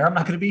don't care. I'm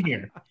not going to be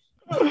here.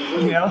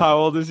 You know? How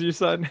old is your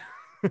son?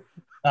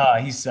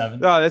 He's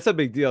 7. Oh, that's a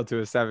big deal to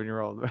a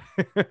 7-year-old.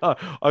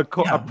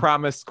 A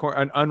promised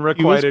an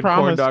unrequited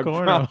corn dog.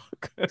 Dog.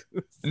 And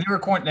they were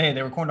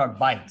corn dog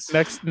bites.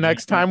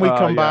 Next time we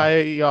come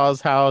by y'all's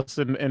house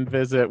and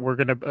visit, we're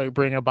gonna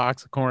bring a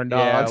box of corn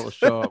dogs.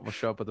 Yeah, we'll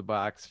show up with a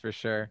box for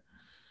sure.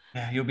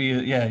 Yeah, you'll be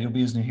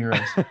his new heroes.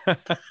 You'll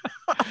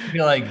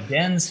be like,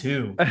 Den's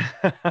who?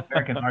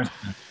 American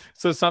Arsonist.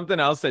 So something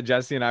else that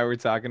Jesse and I were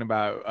talking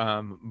about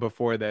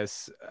before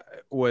this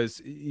was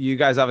you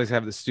guys obviously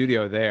have the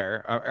studio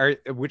there.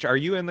 Are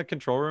you in the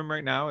control room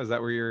right now? Is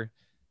that where you're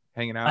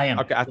hanging out? I am.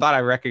 Okay, I thought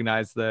I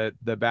recognized the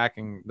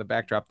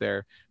backdrop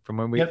there from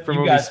when we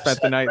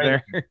spent the night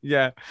there.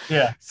 Yeah.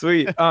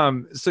 Sweet.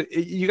 So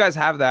you guys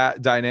have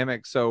that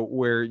dynamic. So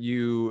where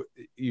you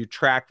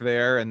track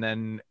there and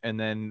then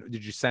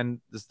did you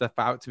send the stuff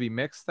out to be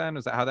mixed then?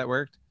 Is that how that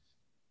worked?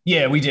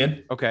 Yeah, we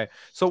did. Okay.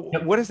 So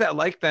what is that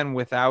like then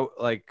without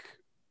like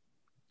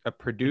a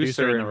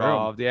producer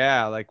involved?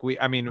 Yeah. Like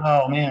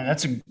oh man,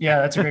 that's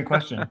a great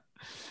question.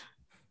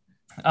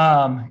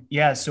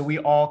 So we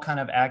all kind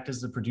of act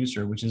as the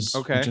producer, which is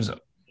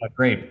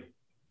great.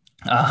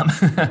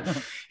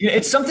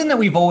 It's something that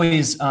we've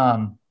always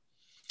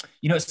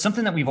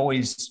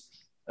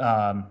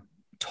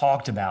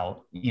talked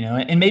about,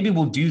 and maybe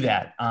we'll do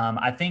that.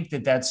 I think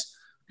that's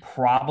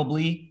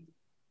probably,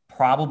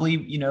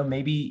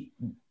 maybe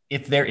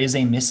if there is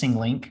a missing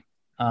link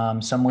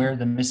somewhere,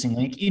 the missing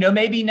link,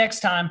 maybe next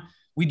time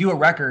we do a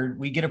record,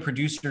 we get a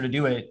producer to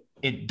do it.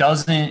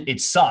 It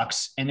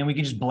sucks. And then we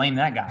can just blame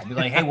that guy. Be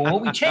like, hey, well,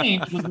 what we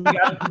changed was we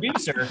got a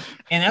producer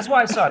and that's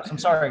why it sucks. I'm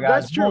sorry,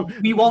 guys. That's true.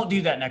 We won't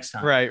do that next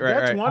time. Right.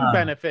 That's one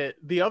benefit.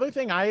 The other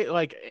thing I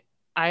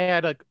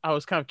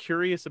was kind of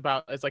curious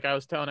about is like I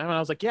was telling him, I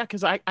was like, yeah,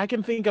 because I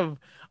can think of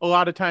a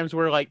lot of times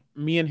where like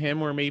me and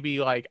him were maybe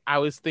like I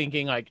was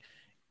thinking like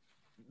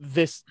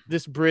this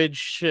bridge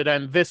should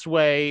end this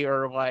way,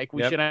 or like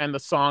we should end the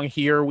song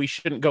here, we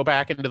shouldn't go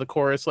back into the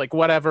chorus, like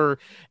whatever.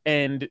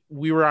 And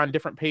we were on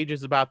different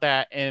pages about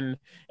that, and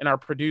our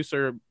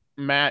producer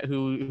Matt,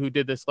 who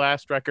did this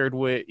last record,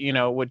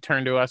 would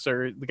turn to us,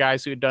 or the guy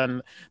who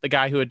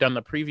had done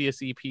the previous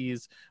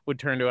EPs would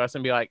turn to us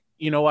and be like,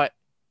 you know what,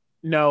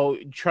 no,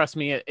 trust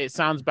me, it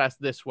sounds best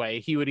this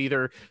way. He would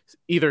either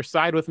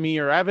side with me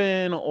or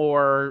Evan,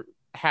 or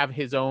have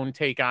his own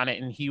take on it,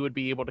 and he would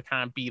be able to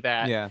kind of be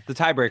that the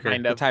tiebreaker,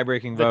 kind of the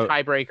tie-breaking vote,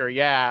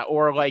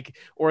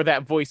 or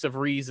that voice of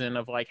reason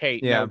of like, hey,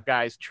 no,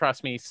 guys,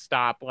 trust me,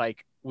 stop,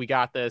 like we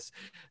got this.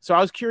 So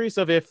I was curious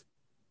of if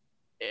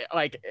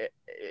like,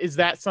 is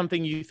that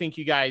something you think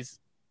you guys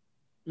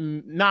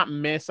not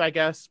miss, I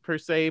guess, per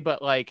se,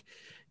 but like,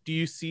 do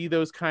you see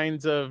those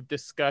kinds of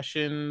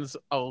discussions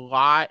a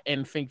lot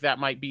and think that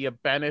might be a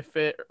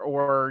benefit,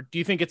 or do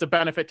you think it's a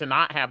benefit to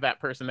not have that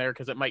person there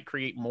because it might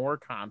create more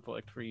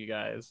conflict for you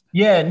guys?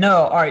 Yeah,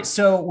 no. All right.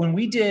 So when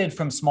we did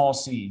From Small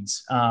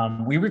Seeds,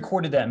 we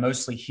recorded that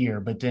mostly here,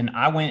 but then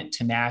I went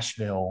to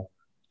Nashville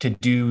to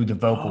do the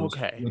vocals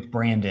with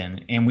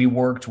Brandon, and we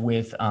worked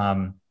with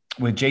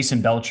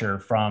Jason Belcher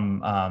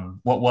from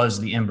what was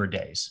the Ember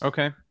Days.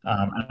 Okay.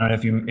 I don't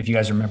know if you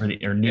guys remember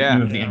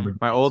knew of the Ember Days.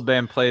 My old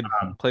band played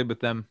with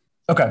them.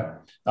 Okay.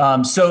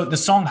 So the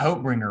song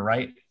Hope Bringer,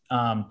 right?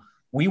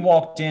 We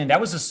walked in,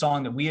 that was a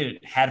song that we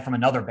had from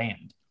another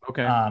band.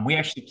 Okay. We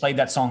actually played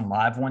that song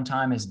live one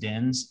time as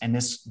Dens, and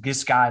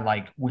this guy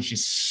like was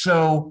just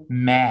so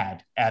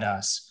mad at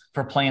us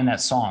for playing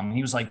that song.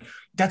 He was like,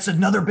 that's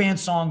another band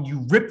song.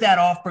 You ripped that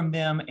off from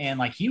them. And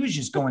like, he was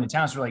just going to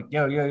town. So we're like,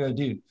 yo,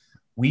 dude.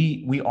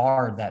 We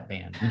are that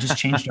band. We just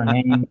changed our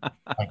name.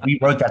 Like, we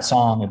wrote that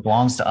song. It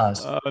belongs to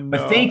us. Oh, no.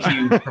 But thank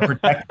you for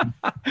protecting.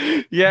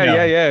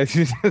 Yeah.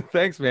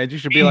 Thanks, man. You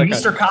should be like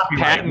Mr.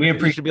 Copyright.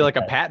 You should be like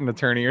a patent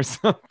attorney or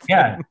something.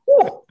 Yeah.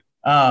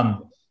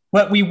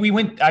 But we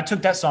went. I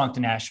took that song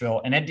to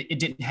Nashville, and it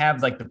didn't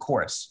have like the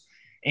chorus.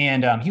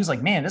 And he was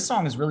like, "Man, this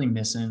song is really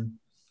missing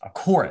a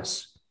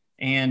chorus."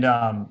 And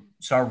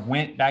so I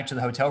went back to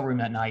the hotel room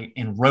that night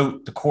and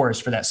wrote the chorus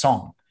for that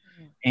song.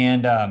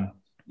 And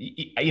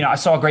I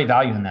saw a great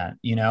value in that,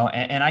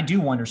 and I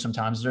do wonder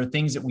sometimes there are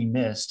things that we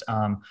missed.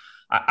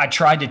 I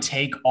tried to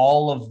take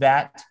all of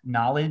that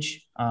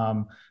knowledge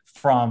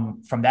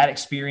from that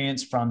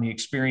experience, from the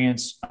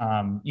experience,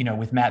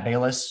 with Matt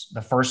Bayless,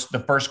 the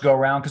first go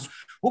around. Because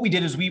what we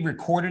did is we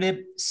recorded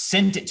it,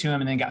 sent it to him,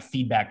 and then got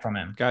feedback from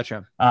him.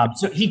 Gotcha.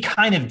 So he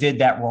kind of did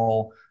that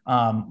role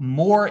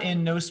more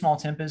in No Small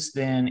Tempest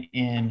than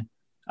in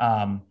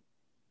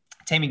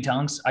Taming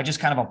Tongues. I just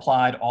kind of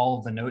applied all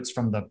of the notes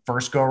from the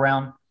first go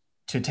around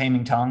to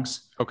Taming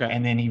Tongues. Okay.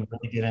 And then he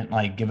really didn't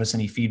like give us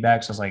any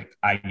feedback. So I was like,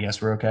 I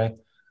guess we're okay.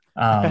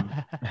 But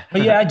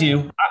yeah, I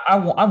do. I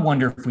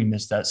wonder if we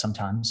miss that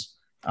sometimes.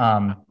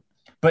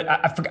 But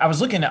I was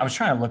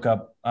trying to look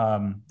up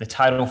the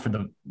title for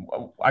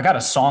I got a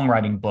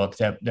songwriting book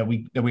that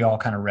we all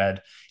kind of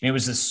read, and it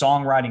was this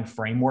songwriting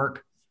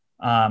framework,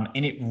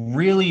 and it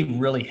really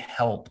really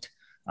helped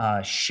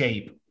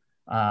shape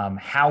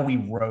how we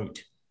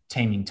wrote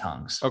Taming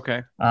Tongues.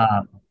 Okay.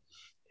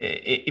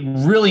 It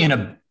really in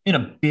a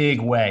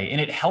big way,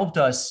 and it helped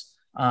us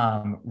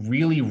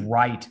really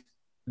write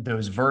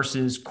those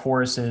verses,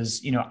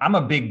 choruses.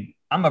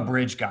 I'm a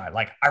bridge guy.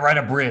 Like I write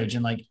a bridge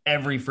in like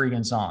every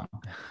freaking song.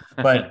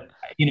 But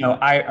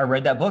I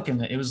read that book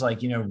and it was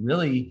like,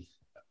 really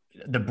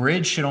the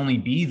bridge should only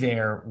be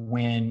there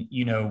when,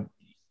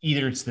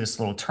 either it's this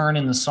little turn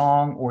in the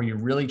song or you're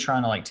really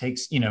trying to like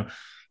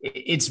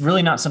it's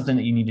really not something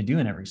that you need to do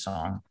in every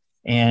song.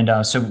 And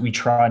so we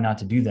try not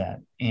to do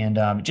that.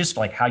 And just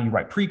like how you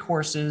write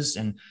pre-choruses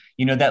and,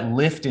 that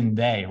lift in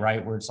they,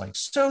 right? Where it's like,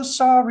 so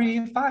sorry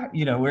if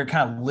where it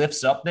kind of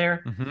lifts up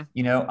there,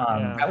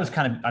 that was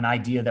kind of an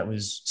idea that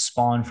was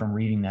spawned from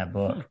reading that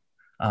book.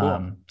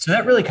 Cool. So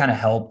that really kind of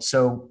helped.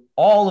 So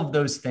all of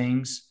those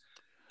things.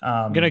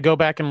 I'm gonna go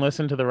back and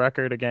listen to the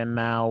record again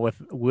now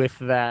with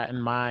that in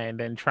mind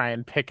and try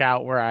and pick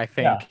out where I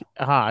think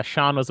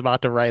Shaun was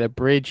about to write a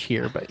bridge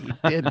here, but he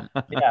didn't.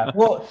 Yeah.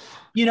 Well,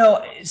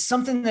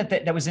 something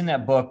that was in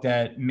that book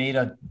that made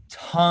a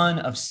ton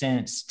of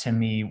sense to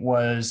me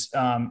was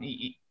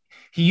he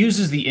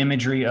uses the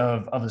imagery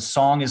of the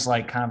song as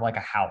like kind of like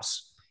a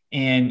house,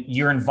 and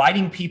you're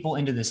inviting people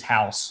into this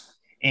house.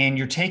 And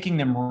you're taking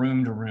them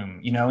room to room,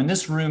 and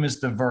this room is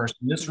the verse,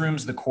 and this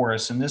room's the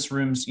chorus, and this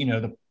room's,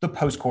 the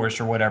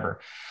post-chorus or whatever.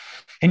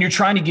 And you're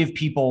trying to give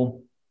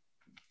people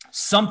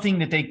something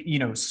that they,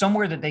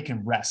 somewhere that they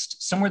can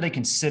rest, somewhere they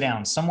can sit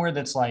down, somewhere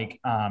that's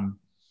like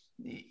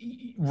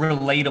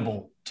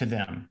relatable to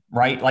them,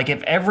 right? Like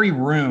if every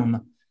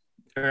room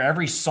or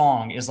every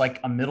song is like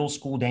a middle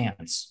school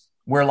dance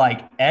where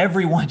like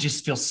everyone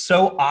just feels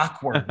so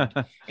awkward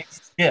and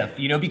stiff,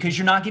 because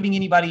you're not giving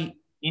anybody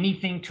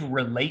anything to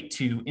relate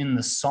to in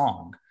the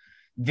song,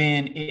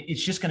 then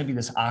it's just going to be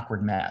this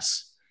awkward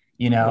mess,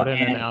 What an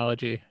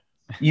analogy.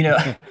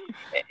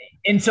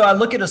 And so I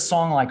look at a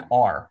song like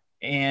R,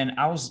 and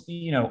I was,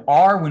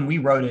 R, when we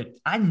wrote it,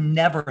 I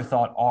never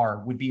thought R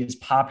would be as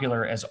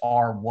popular as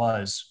R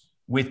was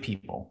with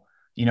people.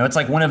 It's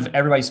like one of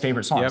everybody's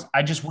favorite songs. Yep.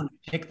 I just wouldn't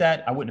pick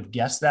that. I wouldn't have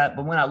guessed that.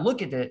 But when I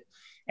look at it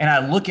and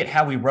I look at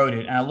how we wrote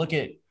it and I look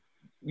at,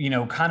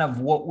 kind of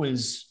what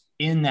was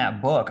in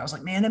that book, I was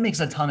like, man, that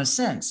makes a ton of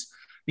sense,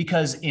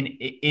 because in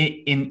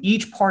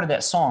each part of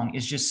that song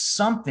is just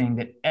something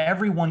that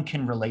everyone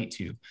can relate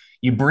to.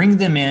 You bring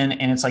them in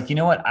and it's like, you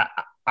know what?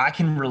 I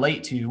can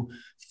relate to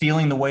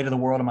feeling the weight of the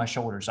world on my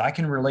shoulders. I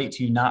can relate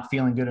to not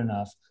feeling good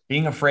enough,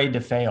 being afraid to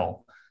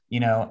fail,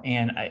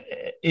 and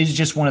it's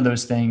just one of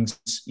those things,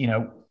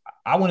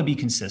 I want to be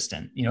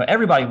consistent.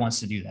 Everybody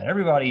wants to do that.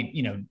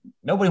 Everybody,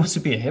 nobody wants to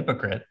be a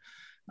hypocrite.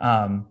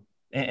 And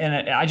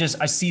I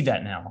see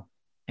that now.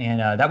 And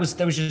that was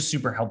just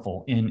super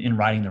helpful in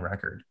writing the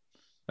record.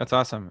 That's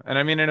awesome. And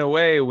I mean, in a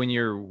way, when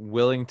you're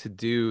willing to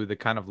do the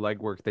kind of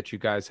legwork that you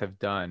guys have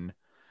done,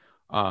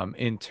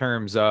 in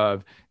terms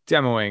of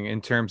demoing, in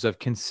terms of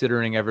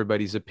considering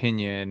everybody's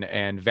opinion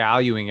and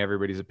valuing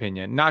everybody's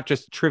opinion, not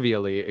just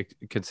trivially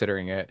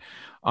considering it,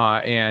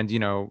 and,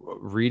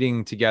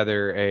 reading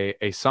together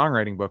a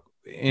songwriting book,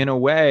 in a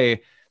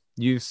way,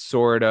 you've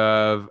sort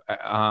of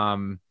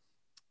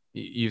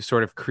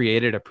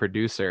created a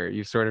producer.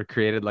 You've sort of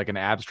created like an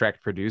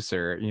abstract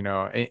producer,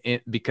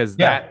 because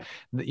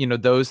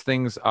those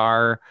things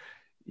are,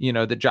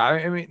 the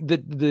job. I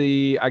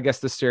mean, I guess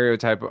the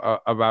stereotype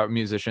about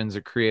musicians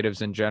or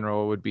creatives in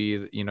general would be,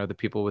 the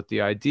people with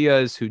the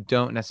ideas who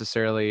don't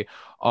necessarily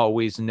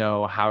always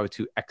know how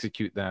to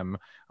execute them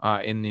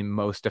in the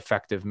most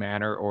effective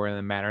manner, or in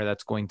the manner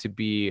that's going to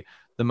be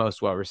the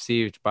most well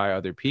received by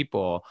other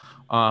people.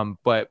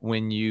 But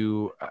when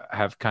you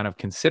have kind of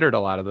considered a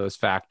lot of those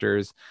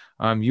factors,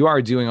 you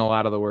are doing a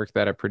lot of the work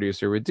that a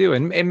producer would do.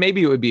 And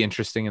maybe it would be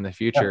interesting in the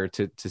future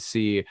to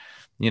see,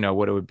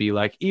 what it would be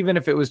like, even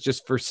if it was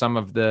just for some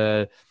of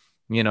the,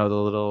 the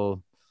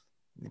little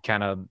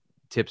kind of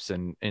tips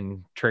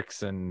and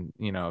tricks and,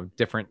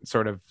 different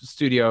sort of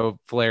studio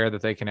flair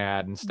that they can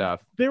add and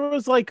stuff. There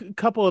was like a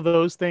couple of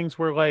those things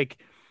where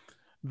like,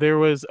 there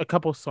was a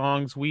couple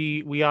songs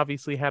we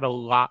obviously had a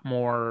lot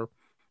more,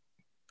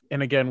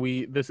 and again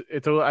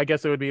I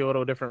guess it would be a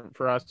little different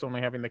for us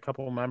only having the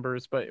couple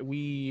members, but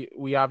we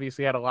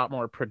obviously had a lot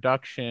more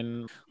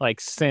production,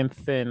 like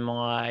synth and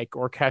like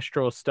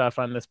orchestral stuff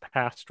on this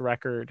past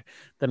record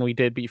than we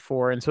did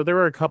before. And so there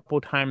were a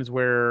couple times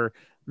where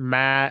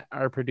Matt,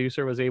 our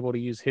producer, was able to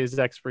use his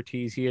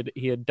expertise.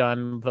 He had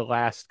done the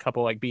last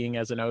couple, like Being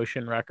as an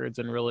Ocean records,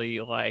 and really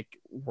like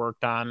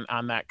worked on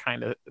that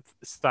kind of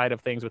side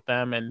of things with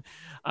them.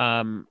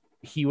 And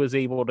he was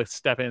able to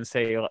step in and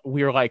say,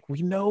 we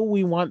know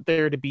we want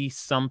there to be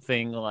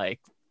something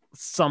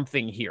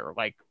here.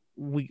 Like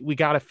we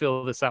got to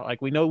fill this out.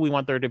 Like we know we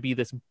want there to be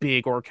this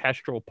big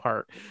orchestral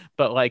part,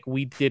 but like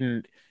we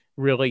didn't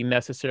really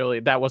necessarily,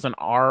 that wasn't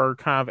our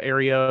kind of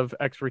area of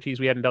expertise.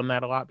 We hadn't done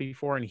that a lot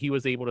before, and he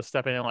was able to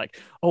step in and like,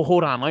 oh,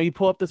 hold on, let me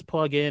pull up this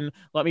plugin,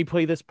 let me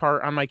play this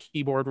part on my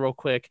keyboard real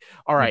quick.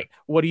 All right,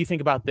 what do you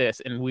think about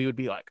this? And we would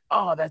be like,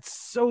 oh, that's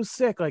so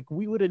sick. Like,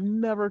 we would have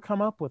never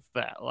come up with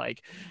that.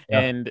 Like,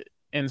 and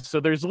so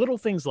there's little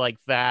things like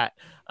that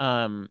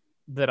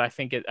that I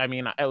think I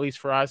mean, at least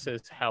for us,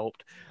 has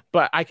helped.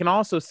 But I can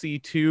also see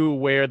too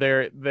where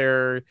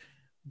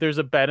there's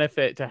a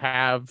benefit to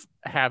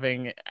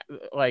having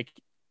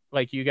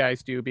like you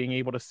guys do, being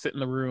able to sit in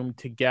the room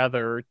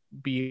together,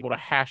 be able to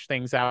hash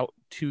things out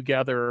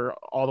together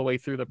all the way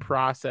through the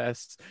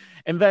process,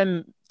 and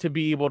then to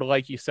be able to,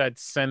 like you said,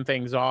 send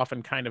things off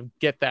and kind of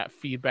get that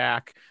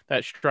feedback,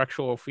 that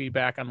structural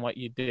feedback on what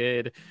you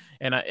did.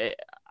 And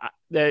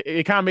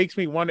it kind of makes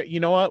me wonder, you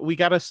know what, we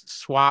got to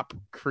swap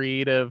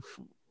creative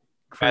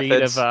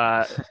methods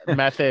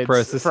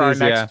Processes, for our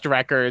next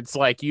records.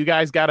 Like, you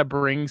guys got to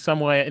bring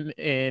someone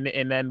in,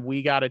 and then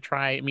we got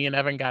to me and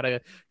Evan got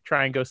to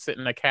try and go sit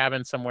in a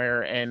cabin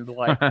somewhere and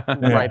like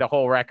write a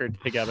whole record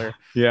together.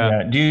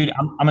 Yeah, dude,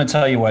 I'm gonna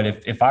tell you what,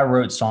 if I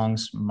wrote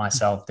songs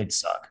myself, they'd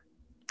suck.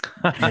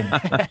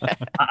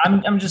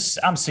 I'm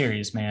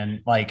serious,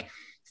 man. Like,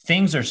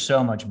 things are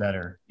so much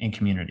better in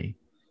community,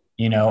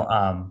 you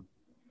know.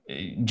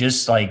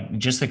 Just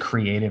the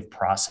creative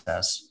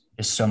process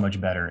is so much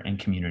better in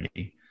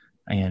community.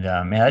 And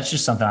man, that's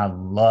just something I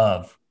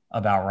love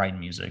about writing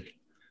music.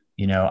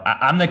 You know,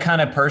 I'm the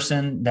kind of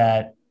person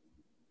that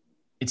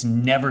it's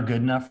never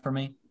good enough for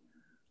me.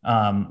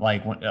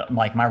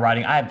 Like my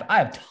writing, I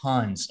have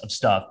tons of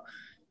stuff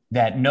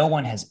that no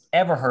one has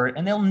ever heard,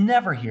 and they'll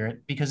never hear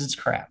it because it's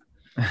crap.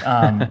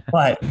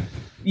 But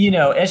you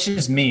know, it's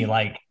just me.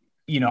 Like,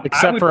 you know,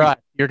 except for us,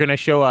 you're gonna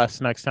show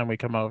us next time we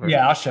come over.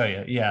 Yeah, I'll show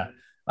you. Yeah.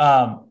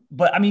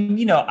 But I mean,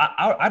 you know,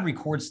 I'd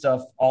record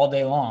stuff all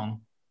day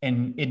long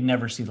and it'd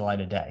never see the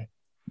light of day,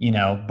 you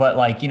know. But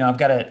like, you know, I've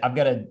got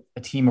a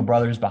team of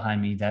brothers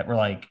behind me that were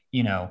like,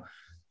 you know,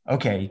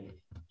 okay,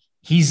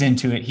 he's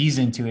into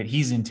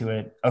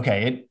it.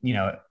 Okay, you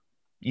know,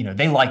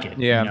 they like it,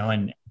 you know,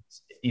 and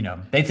you know,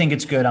 they think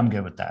it's good. I'm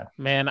good with that.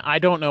 Man, I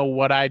don't know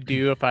what I'd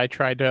do if I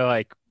tried to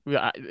like.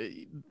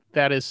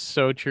 That is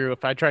so true.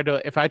 If I tried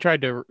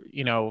to,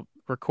 you know,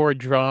 record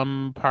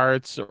drum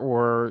parts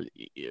or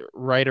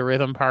write a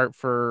rhythm part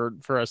for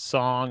a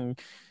song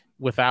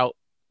without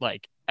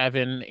like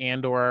Evan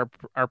and or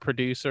our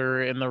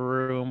producer in the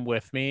room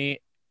with me,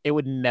 it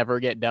would never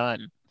get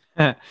done.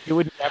 It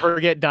would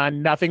never get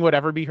done. Nothing would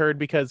ever be heard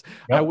because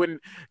I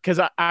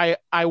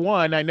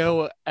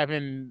know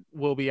Evan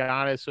will be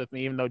honest with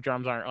me, even though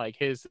drums aren't like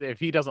his.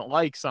 If he doesn't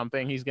like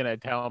something, he's going to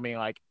tell me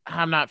like,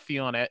 I'm not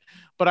feeling it.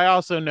 But I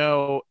also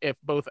know if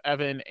both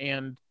Evan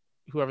and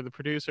whoever the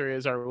producer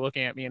is are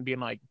looking at me and being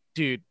like,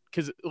 dude,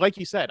 because like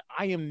you said,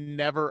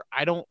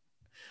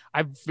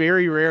 I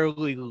very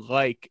rarely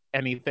like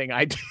anything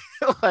I do.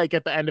 Like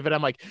at the end of it,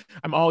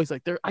 I'm always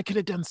like, I could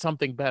have done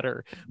something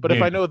better. But dude,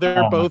 if I know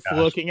they're both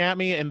looking at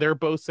me and they're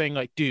both saying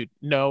like, dude,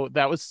 no,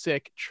 that was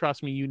sick,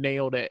 trust me, you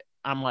nailed it,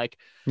 I'm like,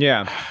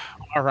 yeah,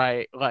 all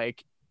right,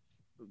 like,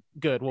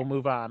 good, we'll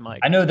move on. Like,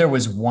 I know there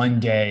was one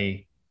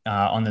day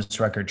on this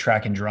record,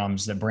 tracking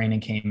drums, that Brandon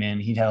came in.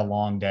 He'd had a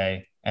long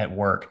day at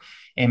work,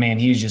 and man,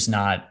 he was just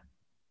not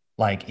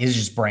like,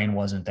 his brain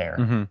wasn't there.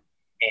 And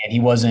he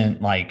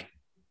wasn't like,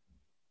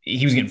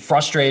 he was getting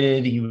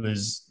frustrated. He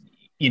was,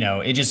 you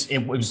know,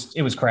 it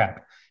was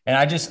crap. And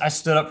I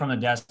stood up from the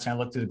desk and I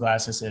looked through the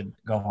glass. I said,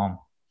 go home.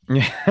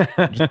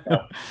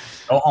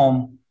 Go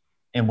home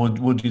and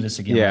we'll do this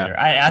again later.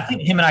 I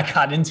think him and I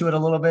got into it a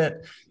little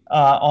bit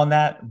on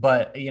that,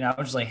 but you know, I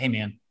was just like, hey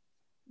man,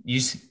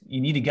 you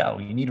need to go,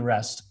 you need to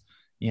rest,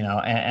 you know?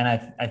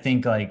 And I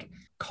think like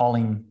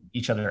calling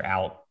each other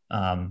out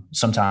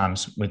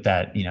sometimes with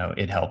that, you know,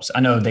 it helps. I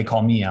know they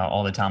call me out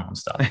all the time on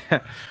stuff.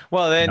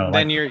 Well, then, you know,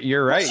 then like,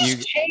 you're right. You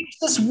change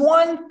this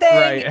one thing,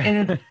 right?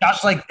 And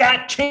Josh, like,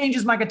 that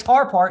changes my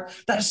guitar part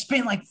that I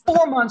spent like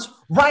 4 months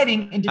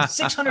writing and did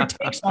 600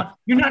 takes on.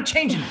 You're not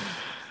changing it.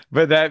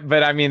 But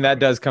I mean, that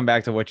does come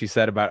back to what you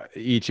said about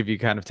each of you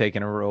kind of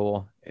taking a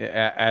role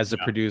as a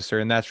producer,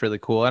 and that's really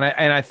cool. And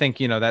I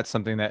think, you know, that's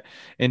something that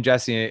in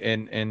Jesse,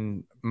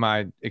 in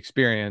my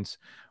experience,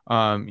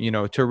 you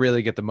know, to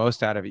really get the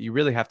most out of it, you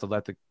really have to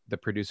let the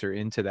producer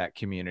into that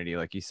community.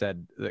 Like you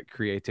said, that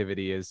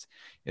creativity is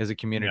a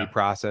community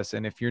process.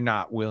 And if you're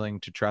not willing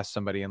to trust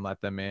somebody and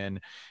let them in,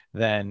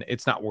 then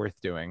it's not worth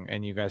doing.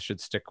 And you guys should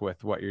stick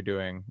with what you're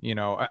doing. You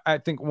know, I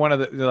think one of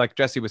the, like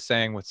Jesse was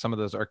saying, with some of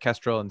those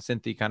orchestral and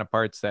synthy kind of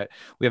parts that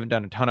we haven't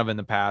done a ton of in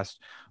the past,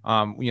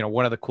 you know,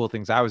 one of the cool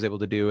things I was able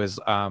to do is,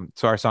 so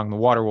our song, The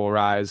Water Will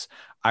Rise,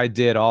 I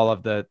did all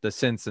of the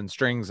synths and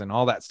strings and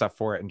all that stuff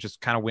for it and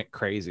just kind of went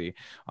crazy.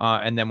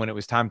 And then when it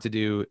was time to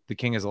do The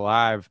King Is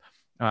Alive,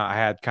 I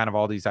had kind of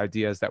all these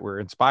ideas that were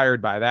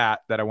inspired by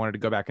that I wanted to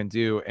go back and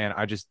do. And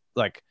I just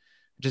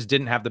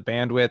didn't have the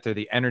bandwidth or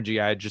the energy.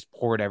 I had just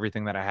poured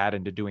everything that I had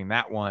into doing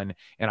that one.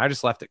 And I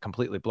just left it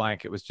completely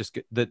blank. It was just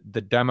the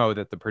demo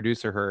that the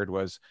producer heard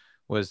was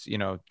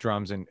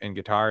drums and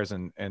guitars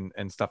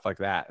and stuff like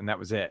that. And that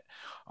was it.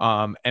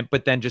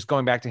 But then just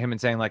going back to him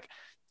and saying like,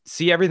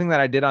 see everything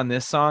that I did on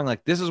this song,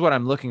 like this is what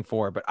I'm looking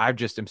for, but I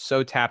just am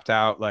so tapped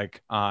out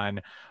like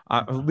on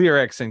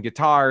lyrics and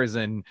guitars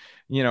and,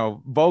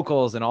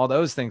 vocals and all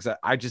those things that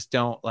I just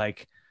don't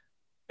like.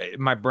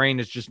 My brain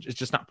is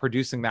just not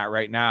producing that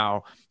right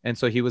now. And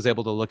so he was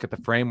able to look at the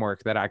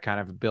framework that I kind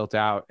of built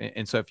out.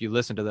 And so if you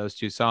listen to those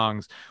two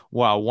songs,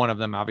 well, one of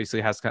them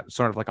obviously has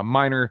sort of like a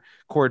minor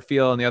chord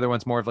feel and the other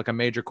one's more of like a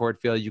major chord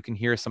feel. You can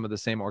hear some of the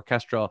same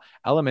orchestral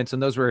elements,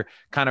 and those were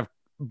kind of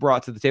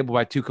brought to the table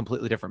by two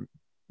completely different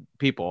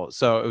people.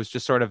 So it was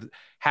just sort of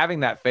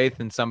having that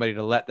faith in somebody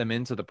to let them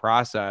into the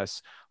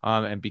process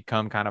and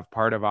become kind of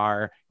part of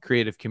our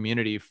creative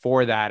community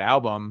for that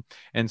album.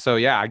 And so,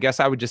 yeah, I guess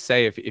I would just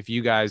say if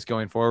you guys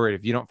going forward,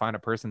 if you don't find a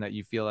person that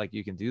you feel like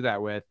you can do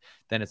that with,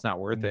 then it's not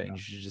worth it. You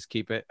should just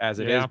keep it as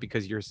it is,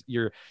 because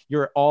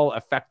you're all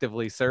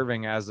effectively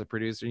serving as a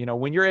producer.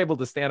 When you're able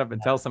to stand up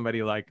and tell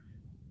somebody like,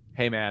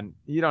 hey man,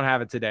 you don't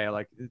have it today.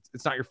 Like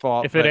it's not your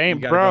fault. If it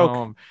ain't broke. Go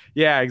home.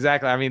 Yeah,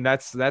 exactly. I mean,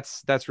 that's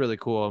really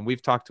cool. And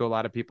we've talked to a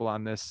lot of people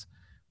on this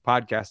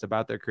podcast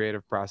about their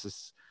creative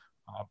process,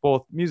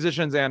 both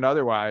musicians and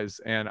otherwise.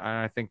 And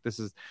I think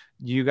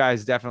you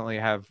guys definitely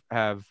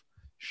have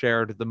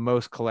shared the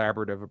most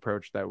collaborative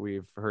approach that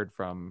we've heard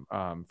from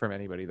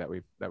anybody that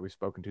we've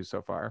spoken to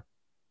so far.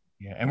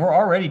 Yeah. And we're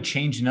already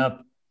changing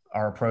up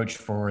our approach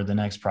for the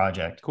next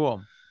project.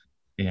 Cool.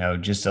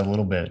 Just a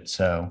little bit.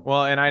 So,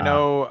 well, and I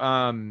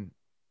know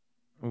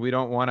we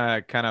don't want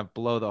to kind of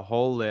blow the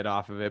whole lid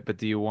off of it, but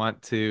do you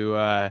want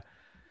to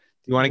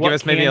give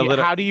us maybe a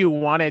little, how do you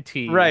want to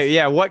tease? Right.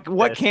 Yeah.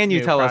 What can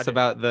you tell us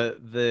about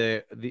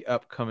the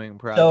upcoming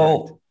project?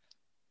 So,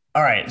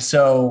 all right.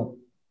 So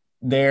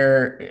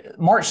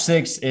March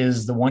 6th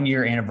is the 1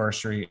 year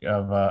anniversary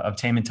of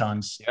Tame and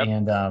Tongues. Yep.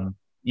 And,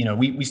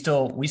 we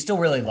still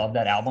really love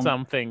that album.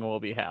 Something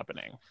will be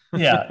happening.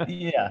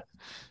 Yeah.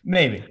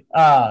 Maybe.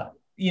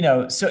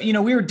 So,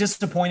 we were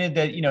disappointed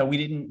that, we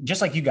didn't,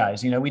 just like you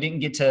guys, we didn't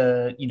get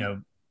to,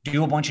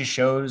 do a bunch of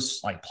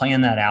shows, like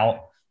playing that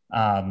out.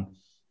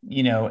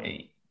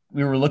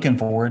 We were looking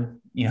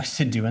forward,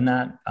 to doing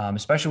that,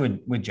 especially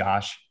with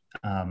Josh.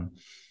 How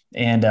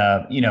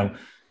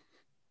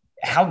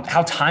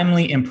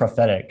timely and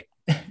prophetic,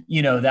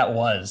 that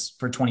was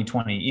for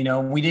 2020.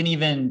 We didn't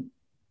even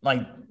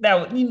like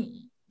that,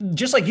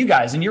 just like you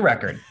guys in your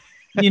record,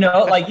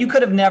 like you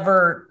could have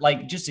never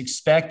like just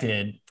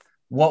expected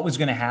what was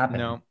going to happen.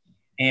 No.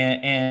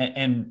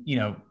 And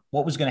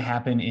what was going to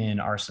happen in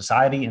our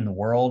society, in the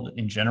world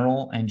in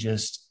general, and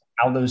just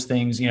how those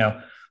things,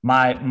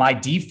 my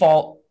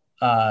default,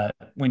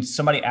 when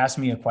somebody asks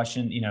me a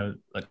question,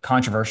 like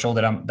controversial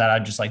that I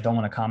just like don't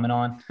want to comment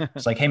on,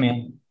 it's like, hey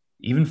man,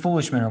 even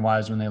foolish men are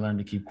wise when they learn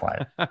to keep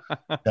quiet.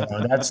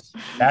 So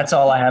that's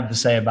all I have to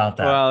say about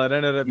that. Well, it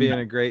ended up being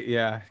a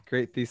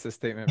great thesis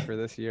statement for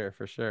this year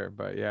for sure.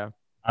 But yeah,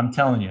 I'm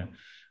telling you,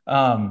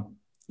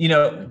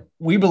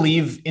 we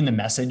believe in the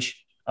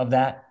message of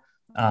that.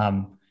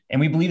 And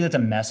we believe that the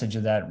message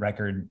of that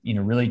record,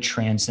 really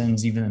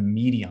transcends even the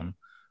medium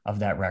of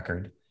that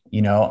record.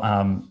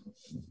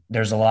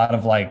 There's a lot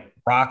of like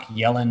rock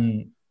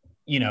yelling,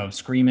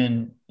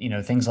 screaming,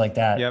 things like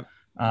that. Yep.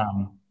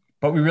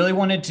 But we really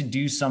wanted to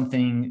do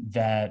something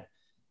that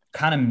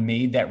kind of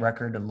made that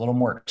record a little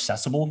more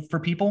accessible for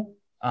people,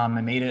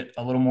 and made it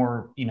a little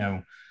more,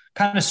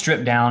 kind of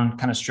stripped down,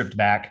 kind of stripped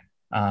back,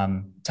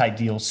 type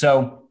deal.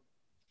 So,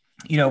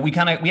 we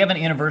have an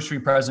anniversary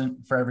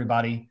present for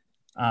everybody,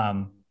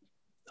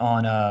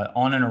 on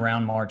and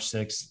around March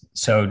 6th.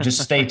 So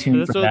just stay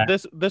tuned for that.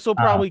 This will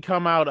probably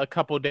come out a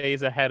couple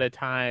days ahead of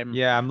time.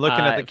 Yeah, I'm looking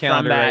at the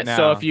calendar right now.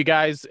 So if you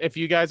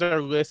guys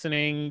are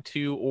listening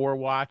to or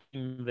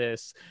watching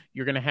this,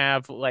 you're gonna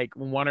have like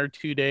 1 or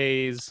 2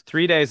 days.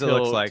 3 days. It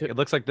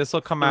looks like this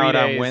will come out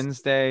on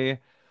Wednesday,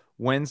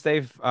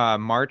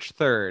 March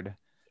 3rd.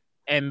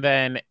 And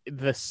then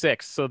the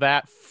 6th. So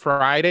that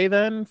Friday,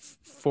 then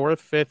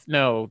 4th, 5th.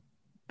 No,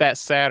 that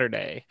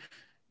Saturday.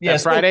 Yeah,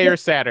 Friday or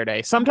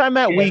Saturday, sometime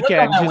that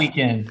weekend.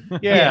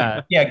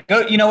 Yeah.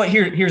 Go. You know what?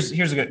 Here's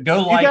a good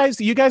go.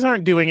 You guys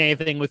aren't doing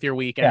anything with your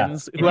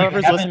weekends. Yeah.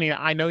 Whoever's listening,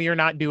 I know you're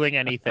not doing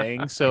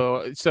anything.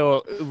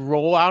 So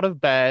roll out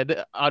of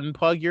bed,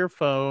 unplug your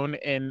phone,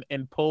 and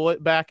pull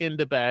it back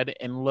into bed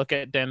and look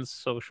at Den's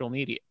social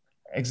media.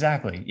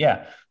 Exactly.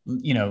 Yeah.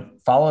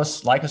 Follow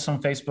us, like us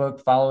on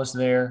Facebook, follow us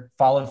there,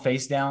 follow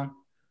Face Down,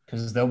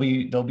 because they'll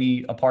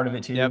be a part of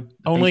it too. Yep.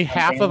 Only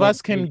half of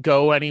us can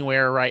go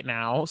anywhere right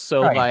now.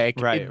 So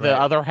the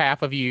other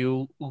half of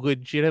you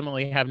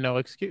legitimately have no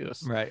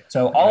excuse. Right.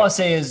 So all I'll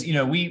say is,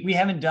 we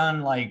haven't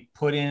done like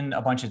put in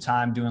a bunch of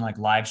time doing like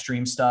live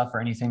stream stuff or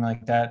anything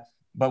like that,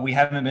 but we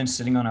haven't been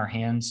sitting on our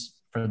hands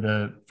for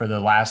the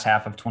last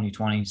half of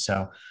 2020.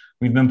 So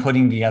we've been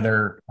putting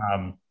together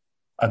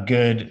a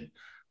good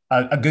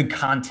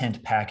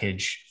content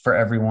package for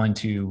everyone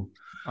to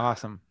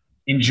awesome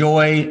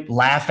enjoy,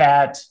 laugh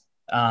at.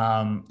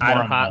 More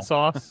hot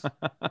sauce.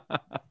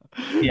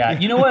 Yeah,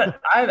 you know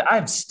what?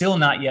 I've still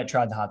not yet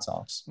tried the hot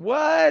sauce.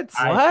 What?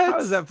 How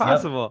is that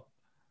possible?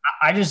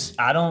 I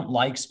don't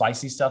like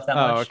spicy stuff that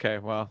much. Oh, okay.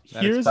 Well,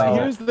 here's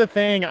the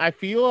thing. I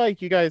feel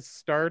like you guys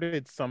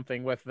started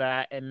something with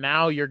that, and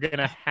now you're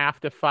gonna have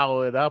to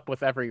follow it up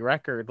with every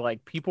record.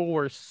 Like people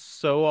were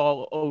so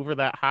all over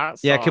that hot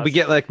sauce. Yeah, could we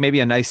get like maybe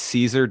a nice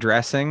Caesar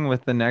dressing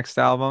with the next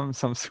album?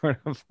 Some sort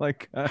of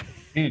like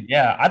Dude,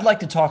 yeah, I'd like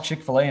to talk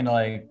Chick-fil-A into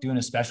like doing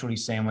a specialty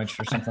sandwich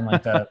or something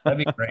like that. That'd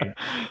be great.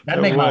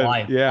 That'd make my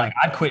life. Yeah. Like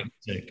I'd quit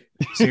music.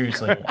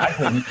 Seriously. I'd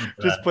quit music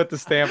for just that. put the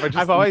stamp.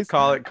 I've always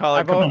call it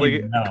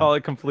complete. Call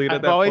it complete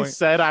at that point. I've always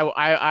said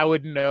I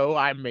would know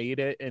I made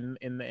it in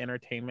the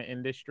entertainment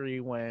industry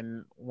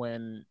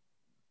when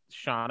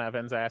Shaun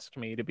Evans asked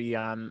me to be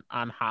on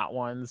Hot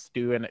Ones,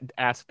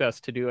 asked us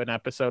to do an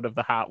episode of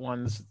the Hot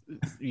Ones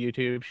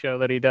YouTube show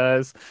that he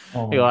does.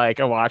 I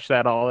watch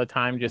that all the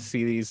time, just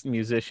see these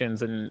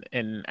musicians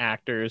and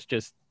actors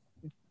just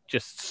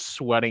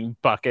sweating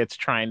buckets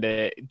trying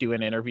to do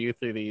an interview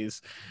through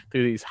these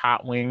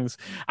hot wings.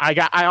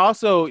 I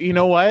also, you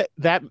know what?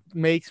 That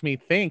makes me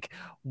think,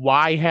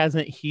 why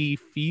hasn't he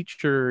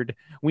featured?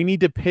 We need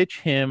to pitch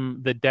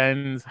him the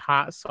Den's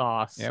hot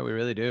sauce. Yeah, we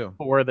really do.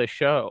 For the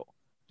show.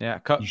 Yeah,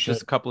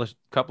 just a couple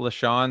of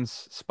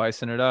Shauns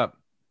spicing it up.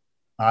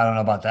 I don't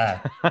know about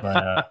that,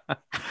 but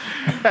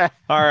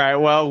all right.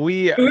 Well,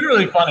 it was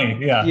really funny.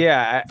 Yeah,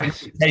 yeah.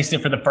 Taste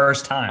it for the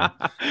first time.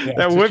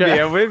 Yeah.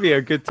 It would be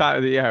a good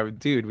time. Yeah,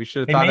 dude, we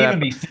should have thought. It may even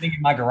be sitting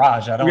in my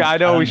garage. I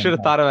know we should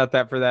have thought about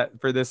that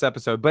for this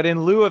episode. But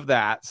in lieu of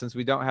that, since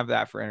we don't have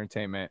that for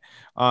entertainment,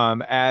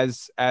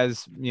 as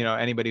you know,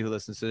 anybody who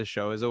listens to the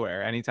show is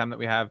aware, anytime that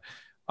we have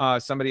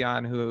somebody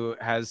on who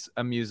has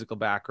a musical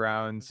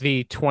background.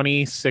 The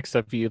 26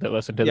 of you that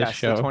listen to this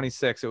show.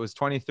 26. It was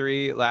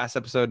 23 last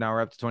episode. Now we're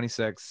up to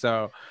 26.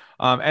 So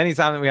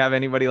anytime that we have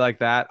anybody like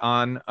that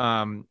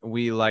on,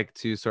 we like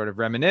to sort of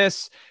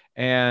reminisce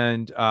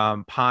and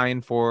pine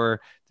for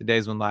the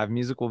days when live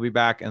music will be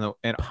back. And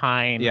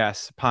pine.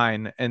 Yes,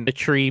 pine. And the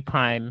tree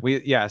pine. We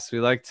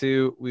like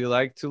to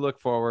look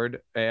forward,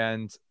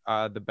 and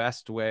the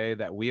best way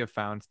that we have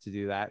found to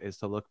do that is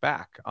to look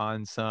back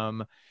on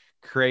some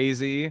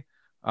crazy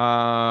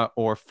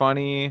or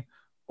funny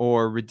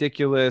or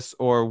ridiculous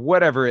or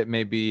whatever it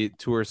may be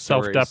tour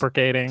stories.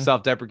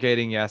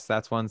 Self-deprecating, yes,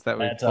 that's ones that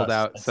we've pulled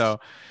out. So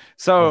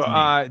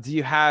do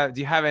you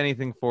have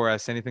anything for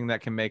us, anything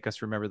that can make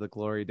us remember the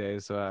glory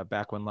days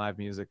back when live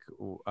music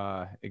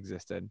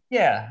existed?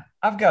 Yeah,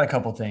 I've got a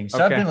couple things.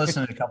 So okay. I've been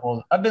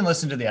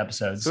listening to the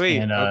episodes. Sweet.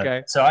 And,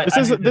 okay. So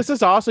this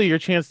is also your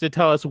chance to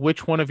tell us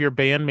which one of your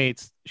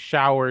bandmates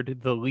showered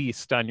the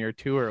least on your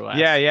tour last.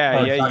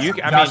 Yeah.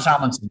 Josh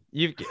Tomlinson.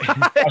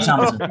 Josh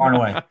Tomlinson,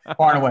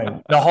 far and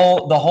away.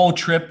 The whole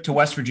trip to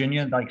West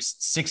Virginia, like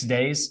 6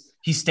 days,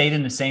 he stayed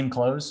in the same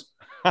clothes.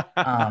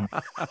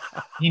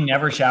 He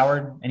never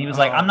showered, and he was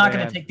like, I'm not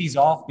going to take these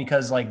off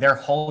because like they're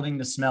holding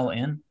the smell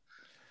in.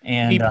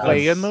 And he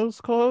play in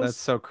those clothes. That's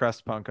so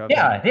crust punk of him.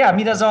 I mean,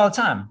 he does all the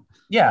time.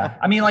 Yeah,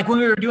 I mean, like when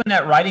we were doing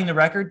that writing the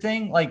record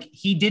thing, like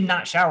he did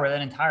not shower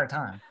that entire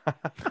time.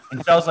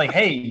 And so I was like,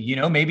 hey, you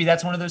know, maybe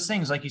that's one of those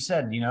things, like you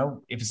said, you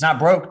know, if it's not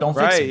broke, don't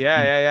fix it.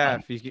 Yeah.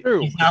 He's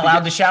not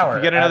allowed to shower.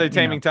 If you get another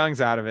Taming Tongues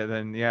out of it,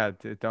 then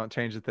don't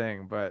change the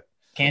thing. But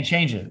can't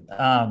change it.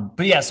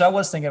 But yeah, so I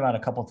was thinking about a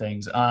couple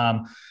things.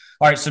 All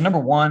right, so number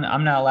one,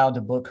 I'm not allowed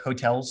to book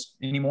hotels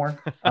anymore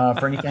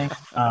for anything.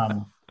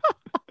 So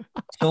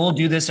we'll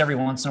do this every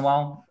once in a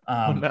while.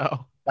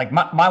 No. Like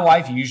my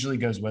wife usually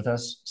goes with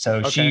us.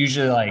 So she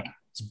usually like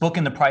is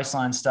booking the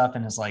Priceline stuff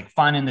and is like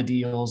finding the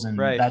deals. And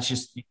that's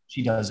just,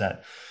 she does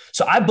that.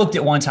 So I booked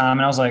it one time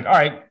and I was like, all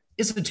right,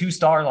 it's a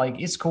 2-star. Like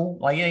it's cool.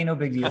 Like it ain't no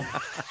big deal.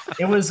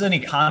 It was an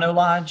Econo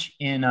Lodge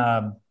in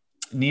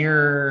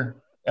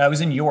it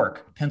was in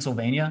York,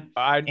 Pennsylvania.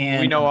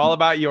 We know all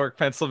about York,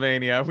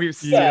 Pennsylvania. We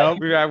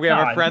have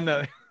a friend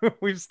that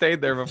we've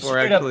stayed there before.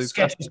 Actually,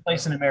 sketchiest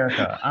place in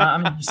America.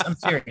 I'm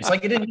serious.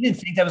 Like, you didn't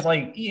think that was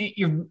like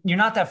you're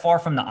not that far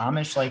from the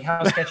Amish. Like,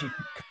 how sketchy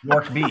could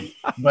York be?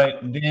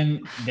 But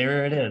then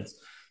there it is.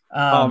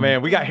 Oh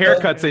man, we got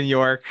haircuts in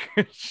York.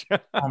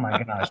 Oh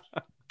my gosh.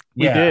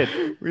 We did.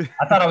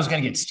 I thought I was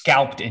going to get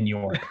scalped in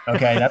York.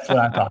 Okay, that's what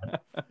I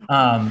thought.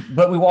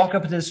 But we walk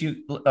up to this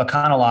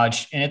Econo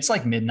Lodge, and it's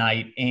like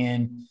midnight,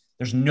 and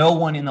there's no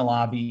one in the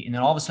lobby. And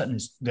then all of a sudden,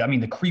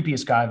 the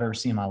creepiest guy I've ever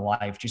seen in my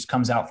life just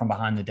comes out from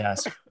behind the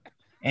desk,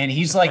 and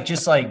he's like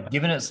just like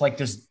giving us like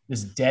this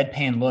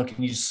deadpan look, and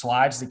he just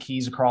slides the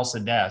keys across the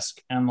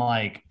desk. And I'm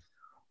like,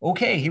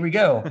 okay, here we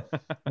go.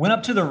 Went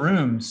up to the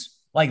rooms,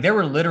 like there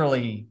were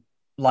literally.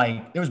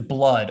 Like there was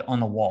blood on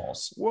the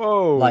walls.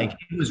 Whoa. Like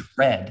it was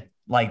red.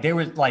 Like there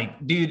was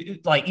like,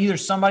 dude, like either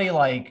somebody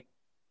like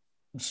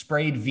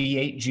sprayed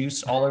V8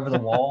 juice all over the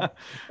wall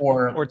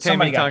or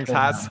somebody got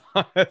hot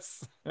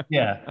sauce.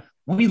 Yeah.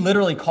 We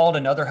literally called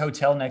another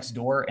hotel next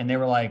door and they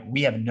were like,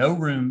 we have no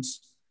rooms.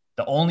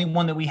 The only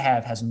one that we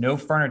have has no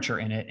furniture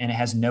in it and it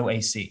has no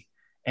AC.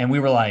 And we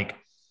were like,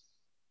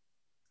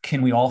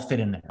 can we all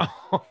fit in there?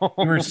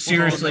 We were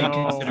seriously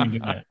considering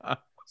doing it.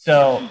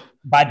 So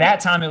by that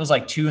time it was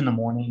like 2 a.m.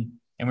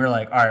 and we were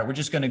like, all right, we're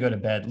just going to go to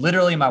bed.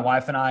 Literally, my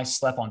wife and I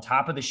slept on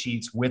top of the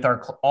sheets with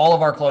all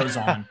of our clothes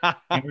on.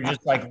 And we're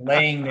just like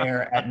laying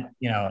there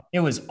it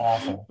was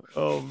awful.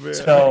 Oh, man.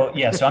 So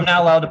I'm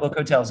not allowed to book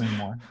hotels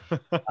anymore.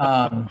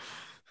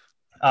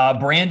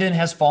 Brandon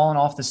has fallen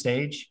off the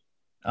stage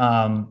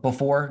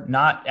before,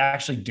 not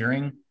actually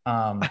during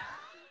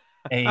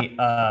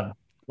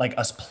like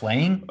us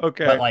playing,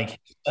 but like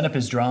set up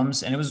his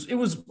drums. And it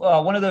was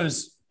one of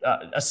those,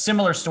 a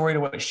similar story to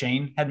what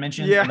Shane had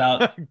mentioned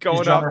about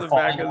going off the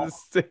back of the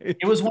stage.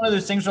 It was one of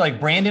those things where like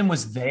Brandon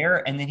was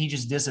there and then he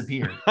just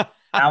disappeared. And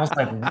I was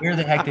like, where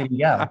the heck did he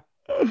go?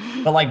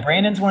 But like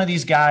Brandon's one of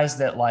these guys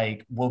that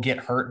like will get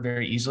hurt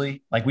very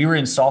easily. Like we were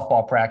in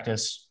softball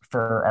practice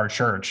for our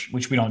church,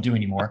 which we don't do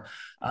anymore.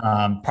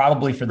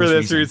 Probably for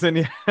this reason.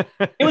 It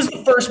was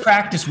the first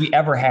practice we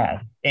ever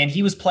had. And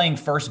he was playing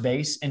first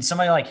base and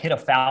somebody like hit a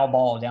foul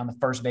ball down the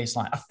first base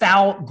line, a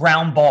foul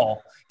ground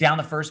ball down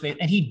the first base.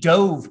 And he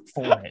dove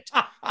for it.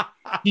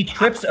 He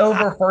trips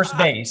over first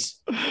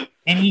base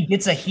and he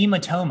gets a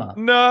hematoma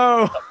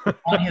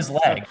on his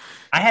leg.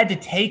 I had to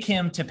take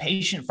him to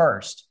patient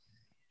first,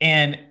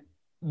 and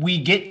we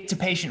get to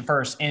patient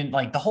first, and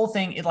like the whole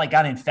thing, it like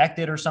got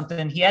infected or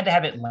something. He had to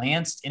have it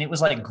lanced, and it was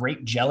like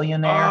grape jelly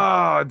in there.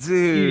 Oh,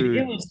 dude,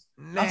 it was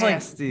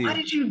nasty. I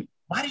was like,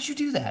 why did you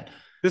do that?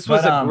 This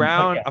was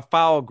a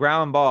foul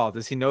ground ball.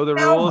 Does he know the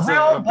rules?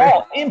 Ground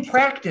ball in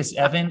practice,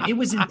 Evan. It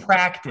was in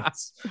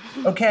practice.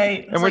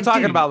 Okay. And we're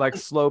talking about like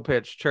slow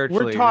pitch church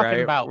league,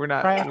 right? We're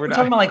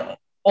talking about like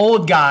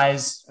old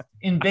guys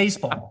in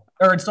baseball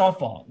or in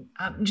softball.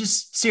 I'm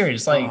just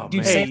serious. Like,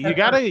 dude,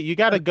 you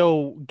gotta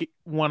go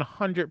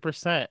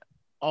 100%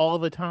 all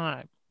the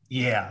time.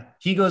 Yeah,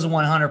 he goes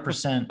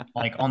 100%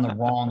 like on the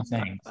wrong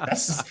thing.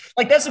 That's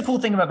the cool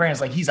thing about Brandon.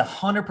 It's like he's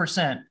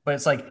 100%, but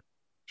it's like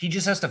he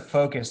just has to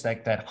focus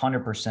that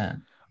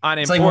 100% on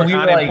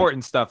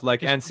important stuff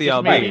like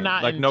NCLB,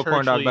 like no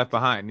corn dog left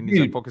behind. He needs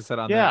to focus it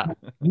on that.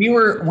 We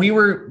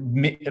were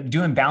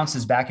doing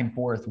bounces back and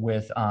forth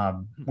with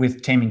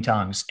Taming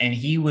Tongues, and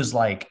he was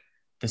like,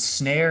 the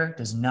snare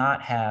does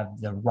not have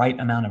the right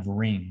amount of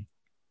ring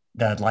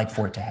that I'd like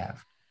for it to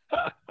have.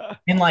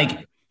 And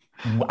like,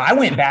 I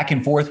went back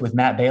and forth with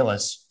Matt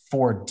Bayless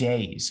for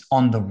days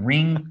on the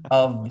ring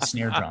of the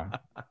snare drum.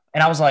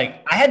 And I was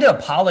like, I had to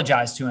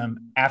apologize to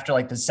him after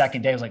like the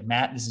second day. I was like,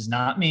 Matt, this is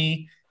not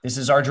me. This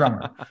is our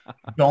drummer.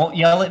 Don't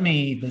yell at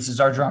me. This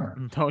is our drummer.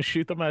 Don't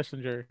shoot the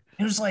messenger.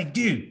 It was like,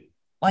 dude,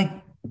 like,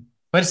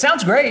 but it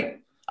sounds great.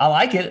 I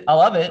like it. I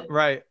love it.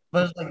 Right.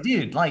 But it's like,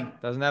 dude,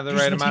 like, doesn't have the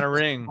right amount of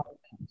ring.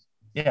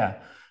 Yeah.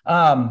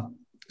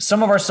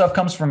 Some of our stuff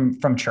comes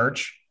from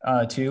church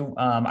too.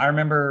 I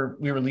remember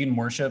we were leading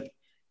worship,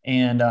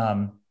 and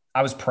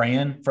I was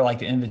praying for like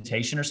the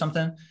invitation or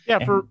something. Yeah.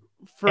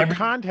 For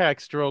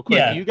context, real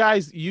quick, you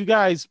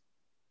guys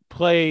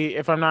play.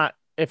 If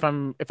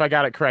I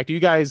got it correct, you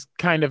guys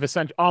kind of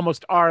essentially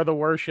almost are the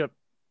worship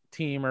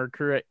team or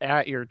crew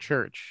at your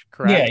church,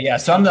 correct? Yeah.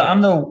 So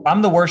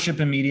I'm the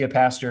worship and media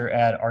pastor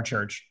at our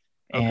church.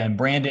 And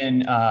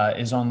Brandon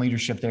is on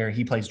leadership there.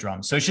 He plays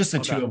drums. So it's just the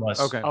two of us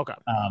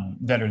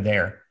that are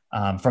there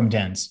from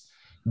Dens.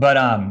 But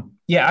I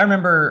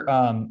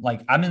remember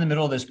like I'm in the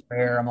middle of this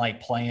prayer. I'm like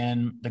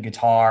playing the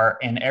guitar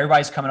and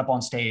everybody's coming up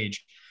on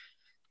stage.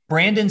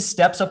 Brandon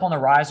steps up on the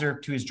riser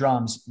to his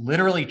drums,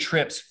 literally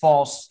trips,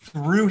 falls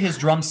through his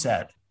drum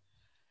set.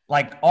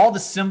 Like all the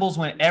cymbals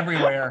went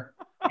everywhere.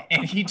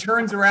 And he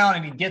turns around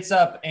and he gets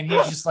up and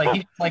he's just like,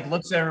 he like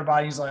looks at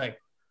everybody. He's like,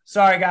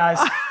 sorry guys.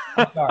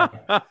 I'm sorry.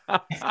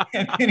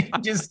 And then he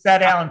just sat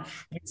down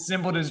and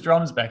cymballed his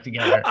drums back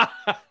together.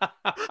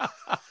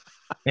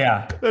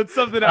 Yeah, that's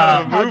something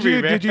out of a movie.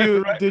 Did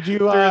you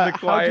during the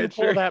quiet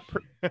pull that?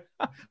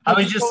 I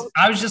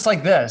was just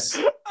like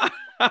this.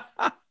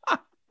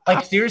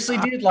 Like seriously,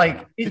 dude.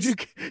 Like,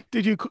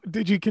 did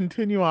you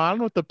continue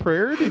on with the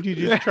prayer? Did you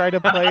just try to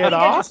play it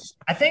off?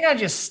 I think I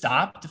just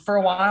stopped for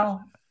a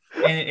while,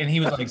 and he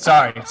was like,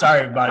 "Sorry,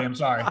 everybody, I'm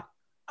sorry."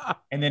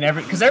 And then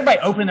because everybody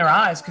opened their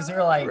eyes because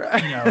they're like,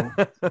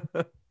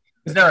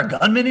 is there a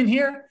gunman in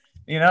here?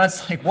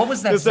 It's like, what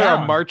was that? Is there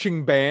a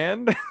marching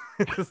band?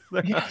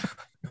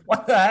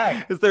 What the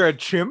heck? Is there a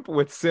chimp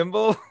with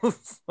cymbals?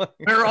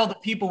 Where are all the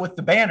people with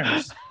the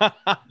banners?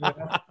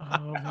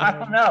 I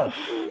don't know.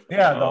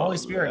 Yeah, the Holy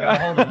Spirit got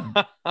a hold of him.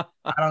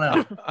 I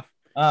don't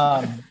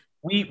know.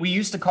 We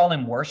used to call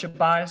him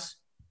worship eyes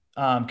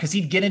because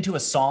he'd get into a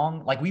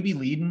song, like we'd be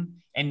leading.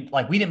 And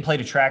like, we didn't play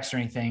to tracks or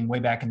anything way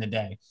back in the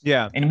day.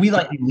 Yeah. And we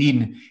like be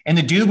leading, and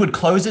the dude would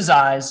close his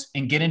eyes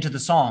and get into the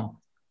song,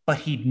 but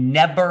he'd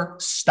never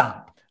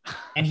stop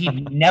and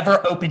he'd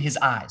never open his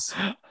eyes.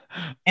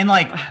 And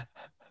like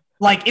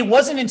it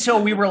wasn't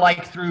until we were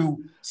like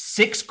through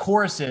 6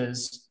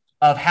 choruses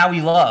of How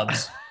He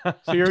Loves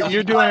So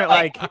you're doing it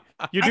like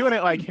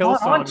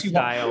Hillsong to-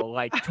 style,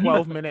 like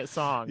 12-minute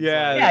songs.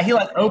 Yeah. Yeah, he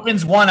like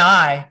opens one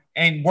eye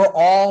and we're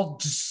all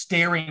just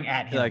staring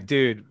at him. You're like,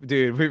 dude,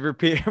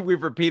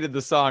 we've repeated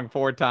the song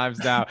 4 times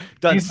now.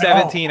 Done He's like,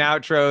 17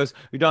 outros.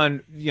 We've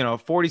done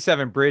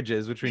 47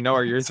 bridges, which we know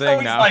are your thing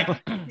he's now.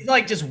 he's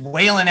like just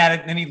wailing at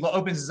it, and then he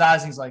opens his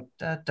eyes and he's like,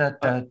 da, da,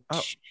 da,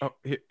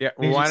 Yeah,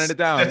 we're winding it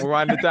down. We're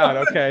winding it down.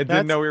 Okay, I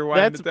didn't know we were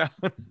winding it down.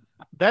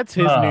 That's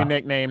his new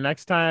nickname.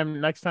 Next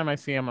time I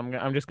see him,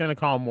 I'm just gonna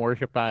call him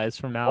Worship Eyes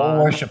from now on.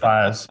 Worship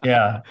Eyes.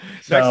 Yeah.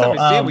 Next time we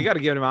see him, we got to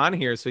get him on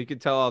here so he can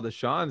tell all the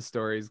Shaun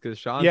stories, because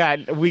Shaun.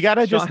 Yeah, we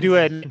gotta just do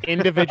an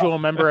individual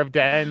member of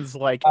Den's,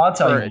 like. I'll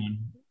tell you.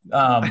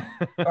 All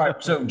right.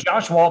 So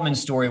Josh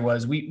Waltman's story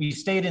was we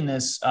stayed in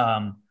this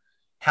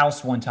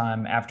house one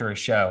time after a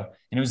show,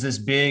 and it was this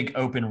big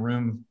open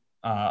room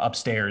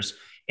upstairs,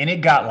 and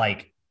it got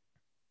like.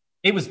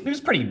 It was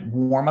pretty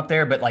warm up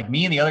there, but like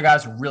me and the other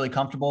guys were really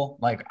comfortable.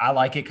 Like I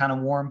like it kind of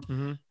warm.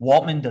 Mm-hmm.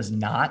 Waltman does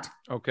not.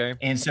 Okay.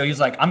 And so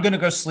he's like, I'm going to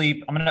go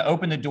sleep. I'm going to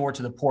open the door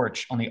to the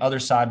porch on the other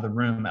side of the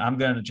room. And I'm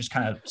going to just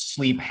kind of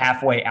sleep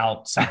halfway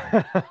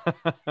outside.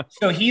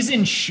 So he's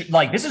in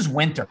this is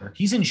winter.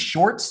 He's in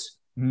shorts,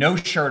 no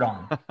shirt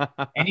on.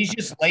 And he's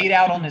just laid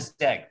out on his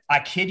deck. I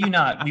kid you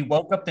not. We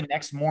woke up the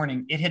next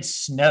morning. It had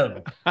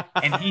snowed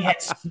and he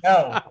had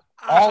snow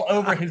all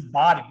over his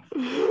body.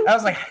 I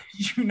was like, how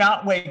did you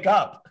not wake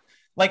up?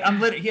 Like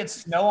he had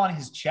snow on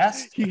his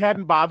chest. He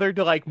hadn't bothered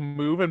to like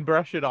move and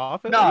brush it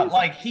off. No,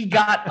 like he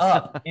got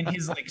up and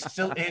his like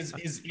still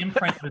his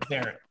imprint was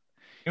there.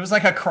 It was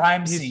like a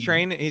crime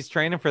scene. He's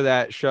training for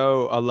that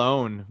show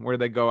Alone, where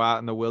they go out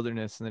in the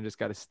wilderness and they just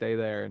got to stay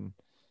there. And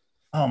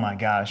oh my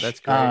gosh, that's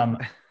great. An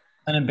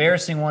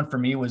embarrassing one for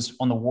me was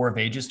on the War of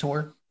Ages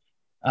tour.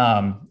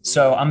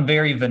 So I'm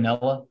very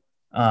vanilla.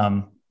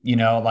 I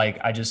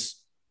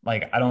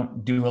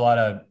don't do a lot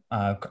of,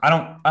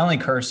 I only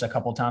curse a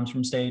couple times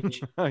from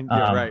stage. You're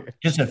right.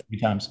 Just a few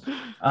times.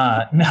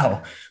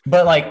 No,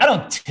 but like, I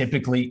don't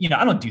typically,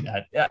 I don't do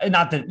that.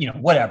 Not that,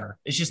 whatever.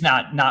 It's just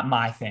not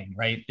my thing.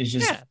 Right. It's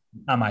just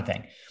not my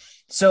thing.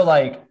 So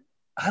like,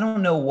 I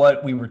don't know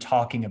what we were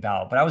talking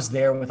about, but I was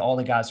there with all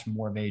the guys from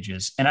War of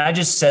Ages. And I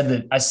just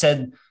said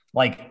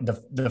like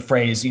the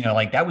phrase,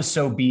 like that was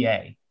so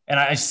BA. And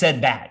I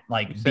said that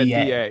like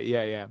BA.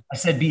 Yeah. I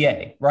said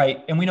BA.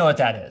 Right. And we know what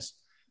that is.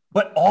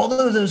 But all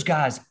of those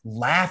guys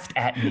laughed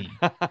at me.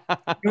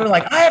 They were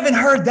like, I haven't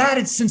heard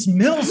that since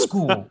middle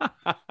school.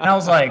 And I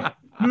was like,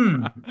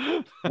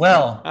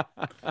 well.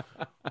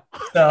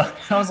 So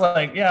I was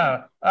like,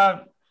 yeah,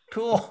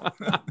 cool.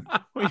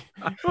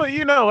 Well,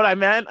 you know what I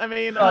meant. I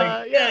mean,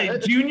 like, yeah,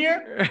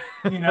 junior,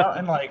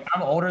 and like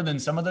I'm older than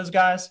some of those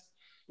guys.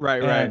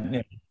 Right.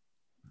 Yeah.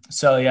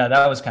 So yeah,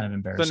 that was kind of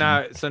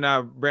embarrassing. So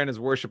now Brandon's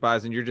Worship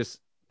Eyes, and you're just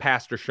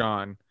Pastor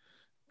Shaun.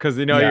 Because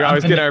you're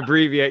always going to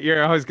abbreviate.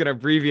 You're always going to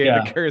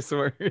abbreviate the curse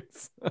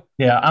words.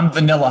 Yeah, I'm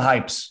Vanilla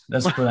Hypes.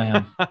 That's what I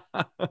am.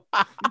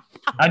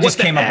 I just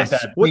came up with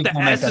that. What the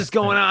S is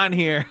going on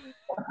here?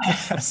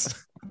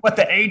 What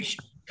the H?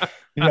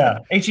 Yeah,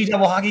 HE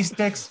double hockey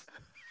sticks.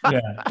 Yeah,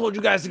 I told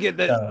you guys to get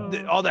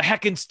all the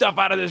heckin' stuff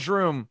out of this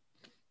room.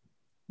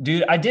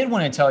 Dude, I did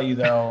want to tell you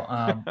though.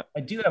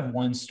 I do have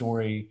one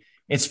story.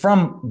 It's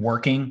from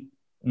working,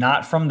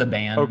 not from the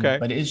band. Okay,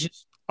 but it's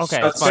just.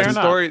 Okay,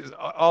 so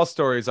all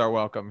stories are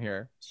welcome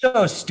here.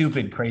 So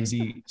stupid,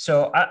 crazy.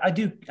 So I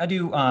do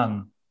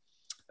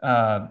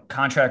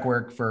contract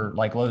work for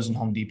like Lowe's and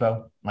Home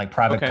Depot, like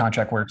private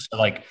contract work. So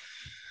like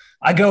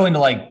I go into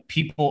like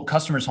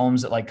customers'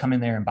 homes that like come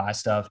in there and buy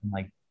stuff and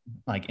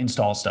like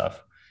install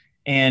stuff.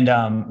 And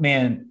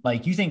man,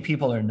 like you think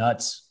people are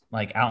nuts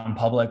like out in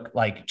public,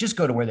 like just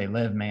go to where they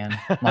live, man.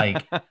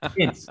 Like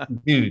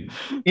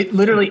it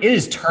literally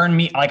has turned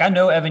me, like, I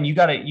know, Evan, you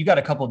got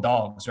a couple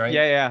dogs, right?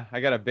 Yeah.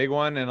 I got a big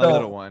one and a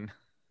little one.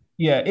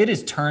 Yeah. It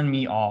has turned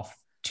me off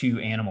to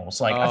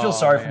animals. Like I feel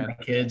sorry for my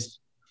kids.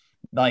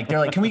 Like they're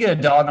like, can we get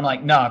a dog? I'm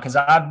like, no, because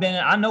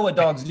I know what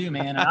dogs do,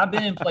 man. And I've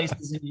been in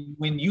places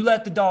when you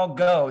let the dog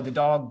go, the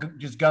dog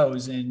just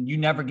goes and you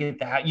never get it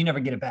back.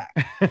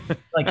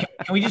 Like,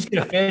 can we just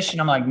get a fish?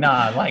 And I'm like,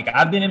 nah. Like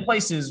I've been in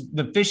places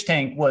the fish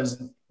tank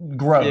was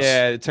gross.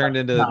 Yeah, it turned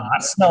into. I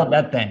smelled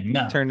that thing.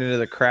 No, turned into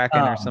the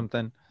Kraken or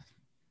something.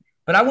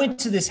 But I went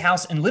to this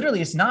house and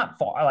literally it's not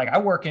far. Like I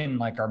work in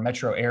like our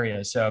metro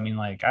area, so I mean,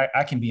 like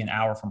I can be an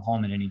hour from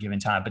home at any given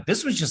time. But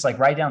this was just like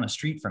right down the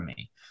street from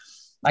me.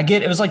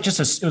 It was like it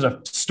was a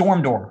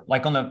storm door,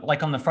 like on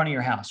the front of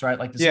your house, right?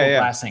 Like this little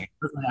glass thing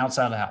on the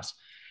outside of the house.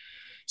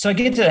 So I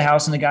get to the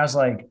house and the guy's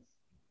like,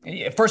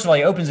 first of all,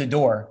 he opens the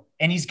door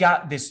and he's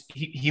got this,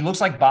 he looks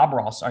like Bob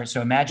Ross. All right.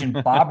 So imagine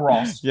Bob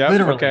Ross,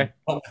 literally,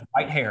 but with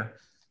white hair.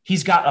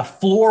 He's got a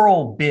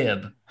floral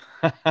bib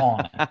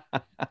on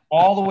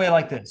all the way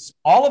like this.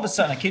 All of a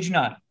sudden, I kid you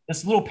not,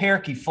 this little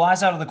parakeet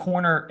flies out of the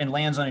corner and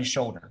lands on his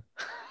shoulder.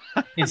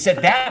 It's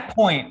at that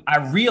point,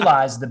 I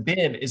realized the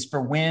bib is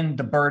for when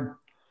the bird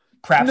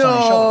craps on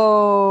his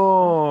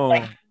shoulder.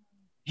 Like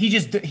he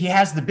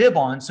has the bib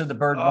on so the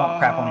bird won't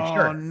crap on his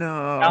shirt.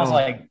 No. And I was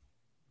like,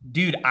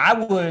 dude, I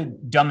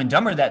would Dumb and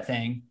Dumber that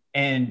thing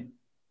and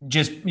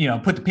just,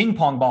 put the ping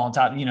pong ball on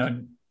top,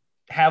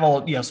 have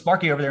all,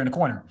 Sparky over there in the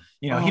corner.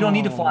 He don't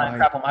need to fly and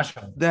crap on my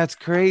shoulder. That's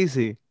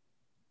crazy.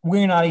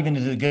 We're not even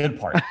to the good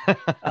part.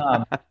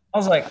 I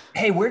was like,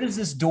 hey, where does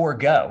this door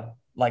go?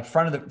 Like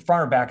front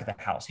or back of the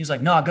house? He's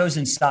like, no, it goes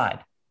inside.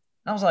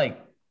 And I was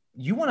like,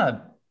 you want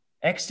a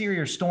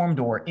exterior storm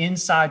door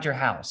inside your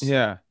house?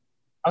 Yeah.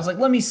 I was like,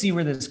 let me see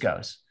where this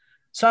goes.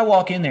 So I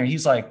walk in there.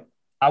 He's like,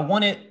 I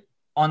want it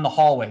on the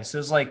hallway. So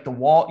it's like the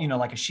wall,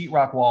 like a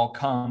sheetrock wall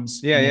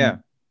comes. Yeah.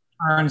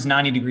 Turns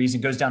 90 degrees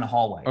and goes down a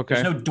hallway. Okay.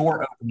 There's no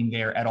door opening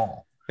there at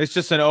all. It's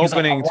just an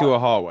opening to a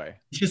hallway.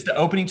 It's just the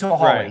opening to a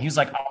hallway. Right. He's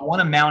like, I want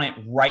to mount it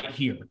right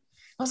here.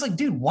 I was like,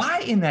 dude, why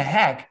in the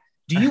heck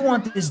do you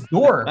want this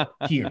door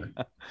here?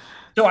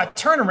 So I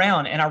turn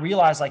around and I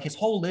realize like his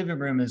whole living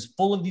room is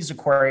full of these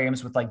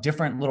aquariums with like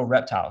different little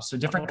reptiles. So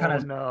different kind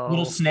of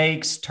little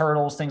snakes,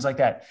 turtles, things like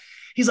that.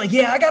 He's like,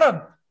 yeah, I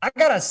got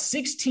a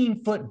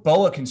 16-foot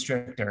boa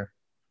constrictor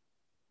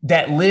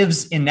that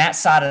lives in that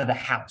side of the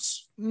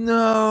house.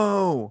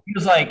 No. He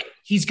was like,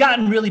 he's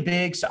gotten really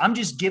big, so I'm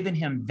just giving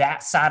him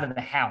that side of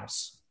the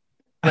house.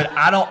 But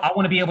I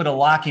want to be able to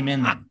lock him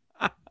in there.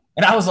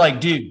 And I was like,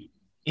 dude,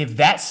 if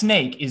that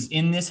snake is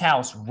in this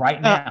house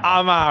right now,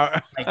 I'm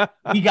out. Like,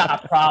 we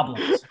got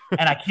problems.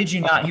 And I kid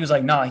you not, he was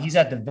like, no, he's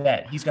at the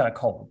vet. He's got a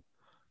cold.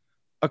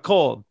 A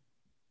cold.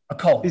 A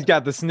cold. He's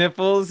got the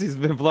sniffles. He's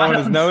been blowing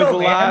his nose a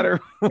lot. I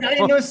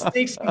didn't know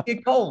snakes could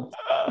get cold.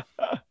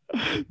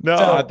 No,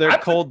 So they're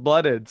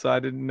cold-blooded, so I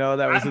didn't know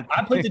that was.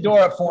 I put the door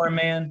up for him,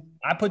 man.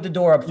 I put the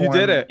door up for him. You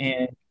did it.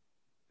 And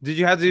did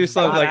you have to do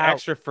something like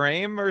extra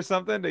frame or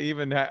something to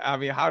even?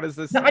 How does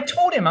this? No, I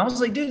told him, I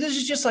was like, dude, this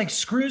is just like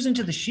screws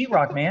into the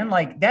sheetrock, man.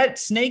 Like that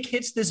snake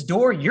hits this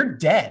door, you're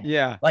dead.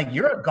 Yeah. Like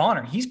you're a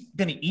goner. He's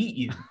gonna eat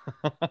you.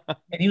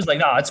 And he was like,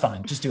 no, it's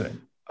fine. Just do it.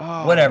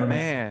 Oh, whatever,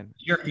 man.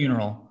 It's your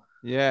funeral.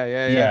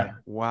 Yeah.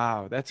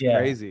 Wow, that's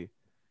crazy.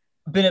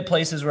 I've been at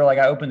places where like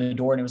I opened the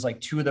door and it was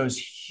like two of those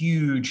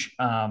huge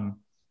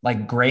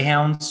like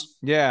greyhounds.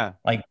 Yeah.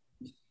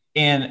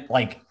 And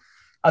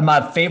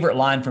my favorite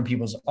line from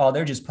people is, oh,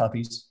 they're just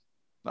puppies.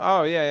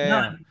 Oh,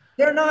 yeah.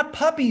 They're not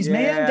puppies,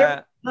 man.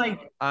 They're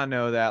like, I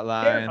know that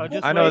line. Oh,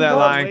 I know that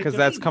line because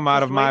that's come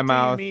out of my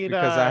mouth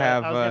because I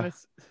have.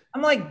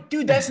 I'm like,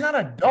 dude, that's not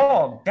a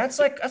dog. That's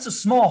a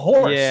small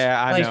horse.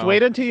 Yeah, I know. Just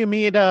wait until you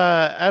meet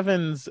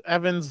Evan's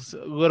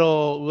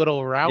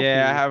little Ralphie.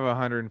 Yeah, I have a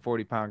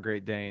 140-pound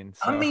Great Dane.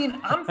 So. I mean,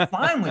 I'm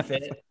fine with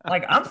it.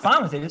 I'm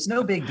fine with it. It's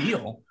no big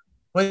deal.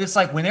 But it's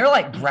like when they're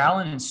like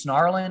growling and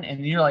snarling,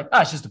 and you're like,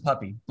 oh, it's just a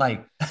puppy.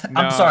 Like,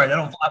 no, I'm sorry, they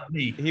don't fly with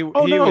me. He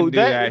wouldn't do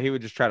that. He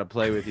would just try to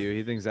play with you.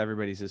 He thinks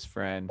everybody's his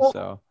friend. Well,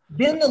 so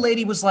then the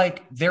lady was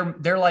like, they're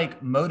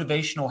like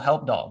motivational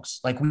help dogs.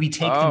 Like we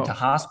take them to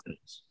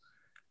hospitals.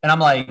 And I'm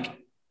like,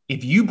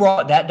 if you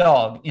brought that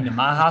dog into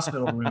my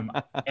hospital room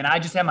and I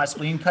just had my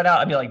spleen cut out,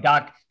 I'd be like,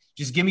 Doc,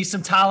 just give me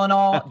some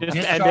Tylenol.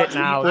 Just end it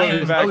now. I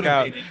am back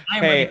motivated.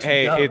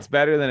 Hey, it's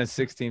better than a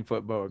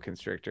 16-foot boa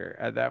constrictor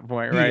at that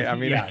point, right? I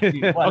mean,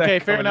 okay,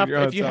 fair enough.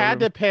 If you had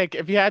to pick,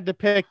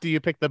 do you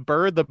pick the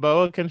bird, the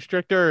boa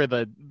constrictor, or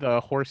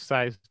the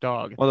horse-sized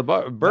dog? Well,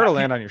 the bird will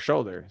land on your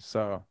shoulder,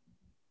 so.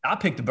 I'll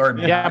pick the bird,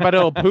 man. Yeah, but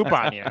it'll poop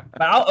on you.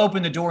 But I'll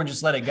open the door and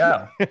just let it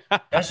go.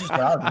 That's just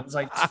what I'll do. It's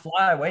like, just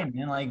fly away,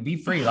 man. Like, be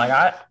free. Like,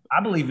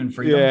 I believe in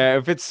freedom. Yeah,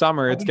 if it's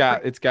summer, it's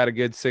got a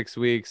good 6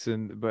 weeks,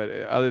 but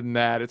other than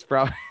that, it's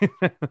probably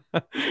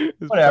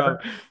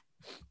whatever.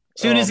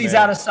 Soon as he's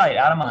out of sight,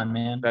 out of mind,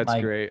 man. That's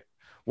great.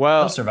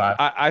 Well, he'll survive.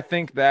 I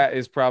think that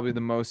is probably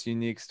the most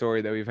unique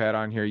story that we've had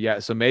on here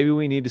yet. So maybe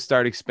we need to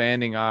start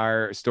expanding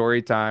our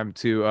story time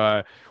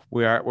to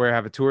we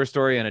have a tour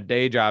story and a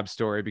day job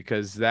story,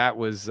 because that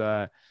was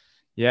that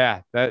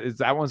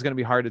one's gonna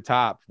be hard to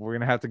top. We're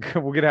gonna have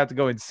to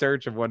go in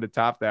search of one to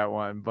top that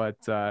one. But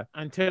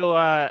until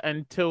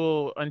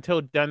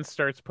Den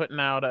starts putting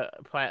out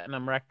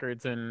platinum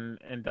records and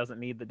doesn't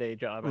need the day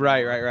job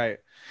anymore. Right.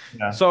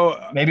 Yeah.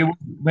 So maybe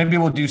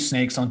we'll do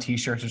snakes on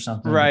t-shirts or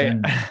something. Right.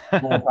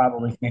 We'll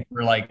probably think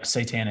we're like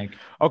satanic.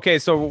 Okay,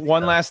 so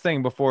one last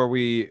thing before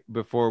we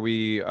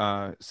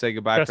say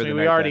goodbye. Trust for the me,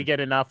 night, we already then. get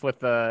enough with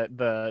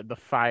the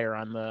fire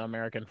on the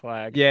American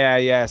flag.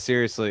 Yeah,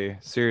 seriously,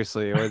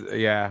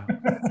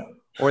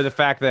 or the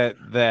fact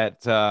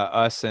that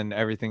us and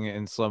everything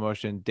in slow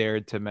motion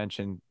dared to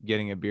mention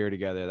getting a beer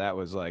together. That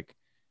was like,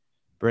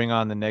 bring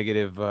on the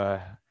negative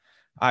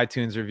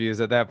iTunes reviews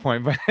at that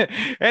point. But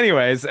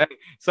anyways,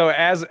 so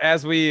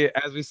as we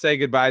say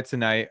goodbye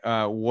tonight,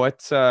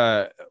 what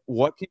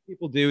can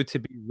people do to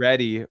be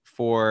ready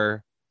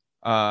for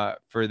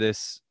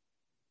this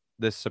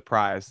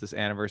surprise, this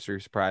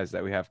anniversary surprise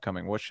that we have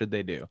coming? What should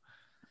they do?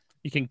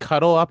 You can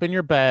cuddle up in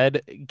your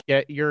bed,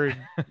 get your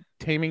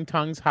Taming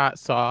Tongues hot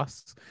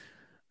sauce,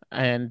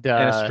 and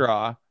a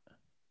straw,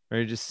 or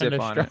you just sip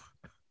on it.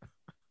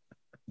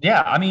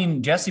 Yeah, I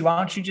mean, Jesse, why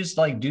don't you just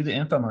like do the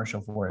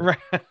infomercial for it?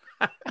 Right.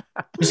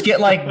 Just get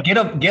like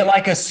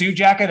a suit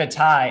jacket, a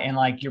tie, and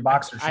like your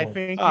boxer shorts. I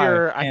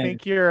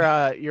think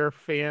your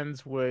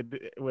fans would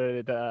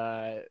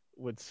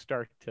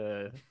start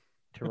to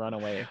to run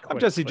away. I'm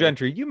Jesse quickly.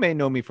 Gentry. You may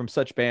know me from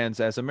such bands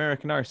as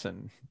American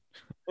Arson.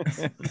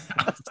 I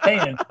was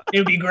saying it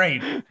would be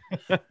great.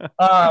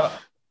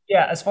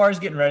 Yeah, as far as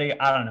getting ready,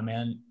 I don't know,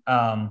 man.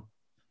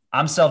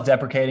 I'm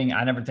self-deprecating.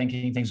 I never think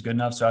anything's good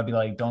enough, so I'd be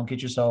like, don't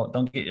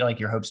get like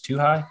your hopes too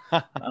high.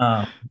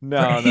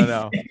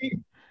 No.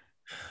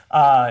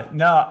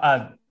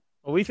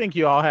 Well, we think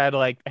you all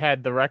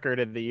had the record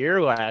of the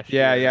year last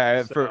year.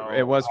 Yeah. So.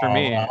 It was for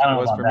me. I don't It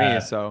was know for about me.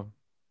 that. So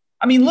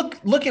I mean, look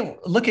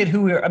at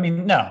who we were. I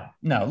mean, no,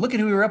 look at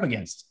who we were up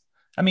against.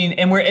 I mean,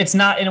 and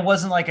it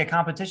wasn't like a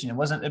competition. It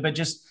wasn't, but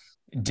just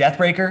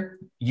Deathbreaker,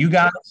 you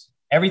guys,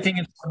 everything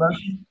in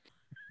promotion.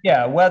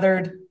 Yeah,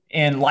 Weathered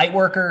and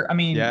Lightworker. I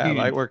mean, yeah, dude,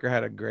 Lightworker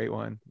had a great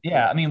one.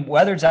 Yeah, I mean,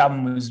 Weathered's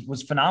album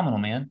was phenomenal,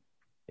 man.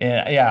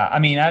 Yeah. I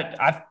mean,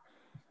 I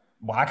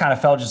kind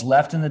of felt just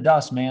left in the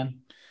dust, man.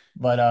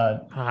 But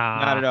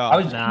not at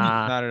all.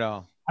 Not at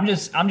all. I'm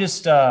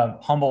just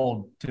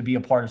humbled to be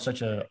a part of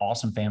such an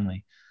awesome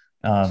family.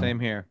 Same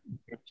here.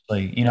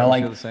 You know,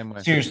 I feel the same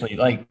way. Seriously,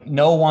 like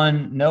no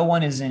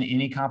one is in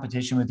any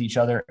competition with each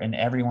other, and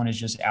everyone is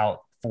just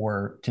out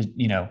for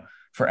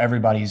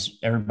everybody's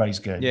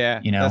good. Yeah,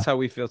 you know, that's how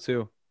we feel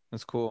too.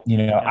 That's cool. You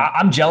know,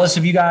 I'm jealous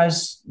of you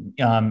guys.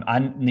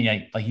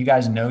 Like you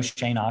guys know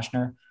Shane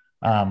Oshner.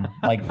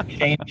 Like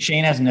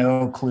Shane has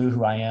no clue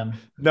who I am.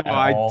 No,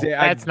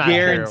 I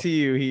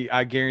guarantee you he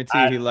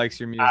likes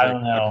your music. I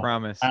don't know. I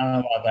promise. I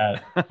don't know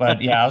about that.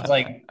 But yeah, I was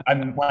like,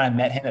 when I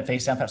met him at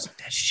FaceTime, I was like,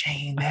 that's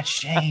Shane.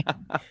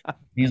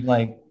 He's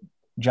like,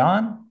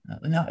 John?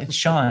 No, it's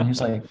Shaun. He's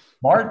like,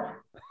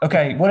 Bart?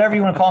 Okay, whatever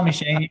you want to call me,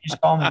 Shane. You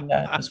just call me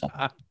that. That's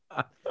fine.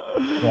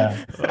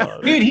 Yeah.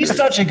 Dude, he's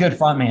such a good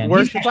frontman.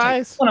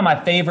 He's one of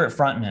my favorite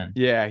frontmen.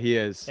 Yeah, he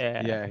is.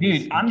 Yeah.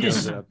 Dude, I'm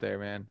just up there,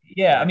 man.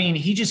 Yeah, I mean,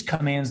 he just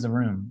commands the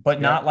room, but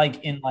not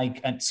like in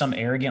like some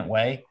arrogant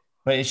way.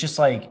 But it's just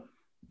like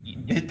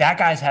that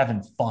guy's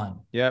having fun.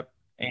 Yep.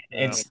 And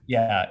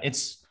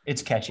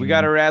it's catchy. We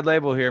got a rad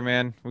label here,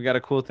 man. We got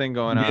a cool thing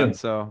going on.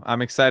 So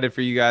I'm excited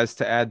for you guys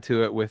to add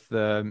to it with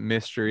the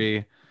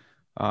mystery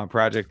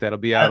project that'll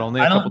be out only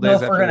a couple days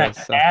after this. I don't know if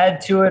we're gonna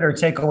add to it or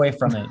take away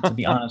from it, to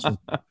be honest with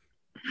you.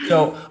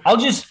 So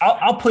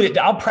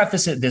I'll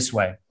preface it this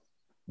way.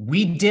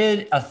 We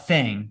did a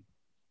thing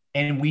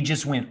and we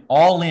just went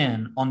all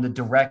in on the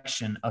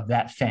direction of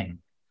that thing.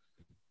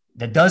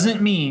 That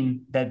doesn't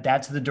mean that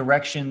that's the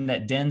direction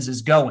that Dens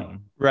is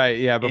going. Right.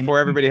 Yeah. Before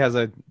everybody has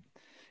a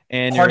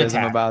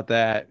aneurysm about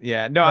that.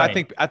 Yeah. No,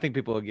 right. I think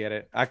people will get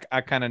it.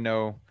 I kind of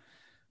know,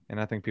 and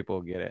I think people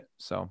will get it.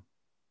 So,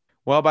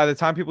 well, by the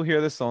time people hear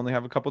this, they'll only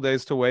have a couple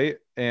days to wait,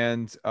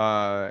 and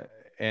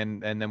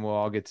then we'll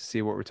all get to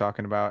see what we're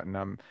talking about, and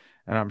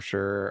I'm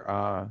sure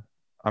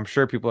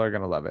people are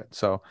gonna love it.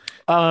 So,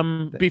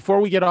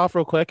 before we get off,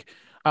 real quick,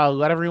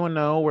 let everyone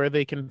know where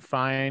they can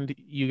find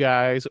you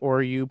guys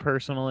or you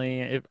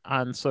personally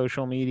on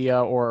social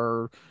media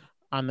or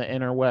on the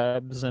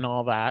interwebs and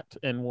all that,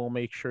 and we'll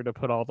make sure to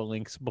put all the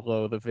links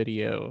below the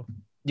video.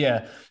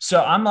 Yeah.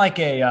 So I'm like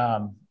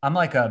a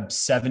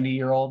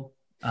 70-year-old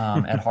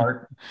at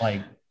heart.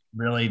 Like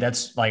really,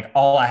 that's like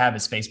all I have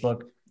is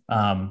Facebook.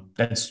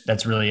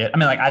 That's really it. I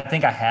mean, like I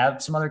think I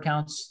have some other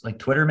accounts like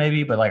Twitter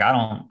maybe, but like I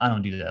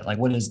don't do that. Like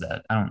what is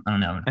that? I don't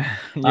know.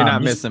 You're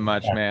not missing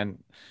much, man.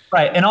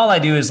 Right. And all I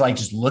do is like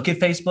just look at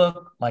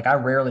Facebook. Like I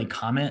rarely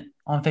comment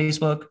on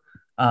Facebook.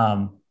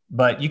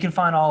 But you can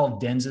find all of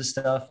Dens'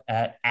 stuff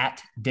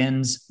at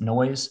Dens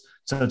Noise.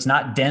 So it's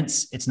not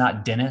Dents, it's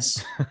not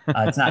Dennis,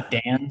 it's not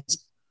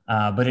Dan's,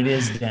 but it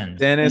is Dens.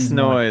 Dennis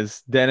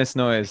Noise.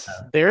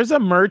 There's a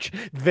merch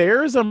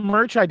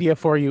idea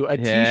for you. A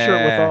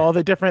t-shirt with all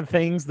the different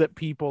things that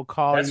people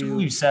call That's you.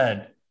 What you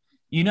said.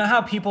 You know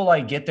how people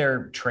like get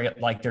their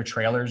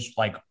trailers,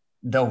 like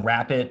they'll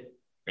wrap it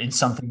in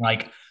something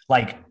like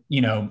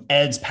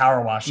Ed's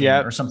Power Washing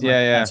or something like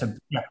that. So,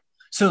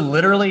 so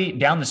literally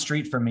down the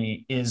street from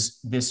me is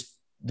this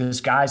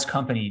guy's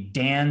company,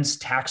 Dan's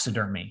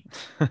Taxidermy.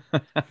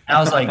 I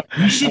was like,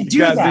 you should do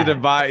that. You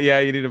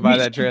need to buy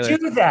that trailer.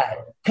 Do that.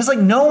 Because like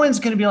no one's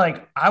gonna be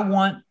like, I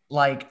want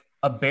like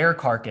a bear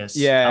carcass.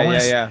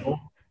 Yeah.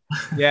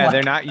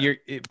 They're not.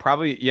 It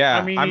probably.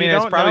 I mean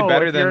it's probably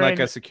better than like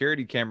a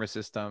security camera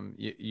system.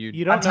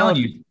 You don't know.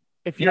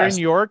 If you're in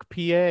York, PA,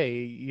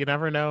 you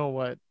never know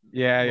what.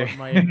 You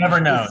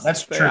never know.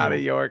 That's true. Out of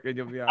York, and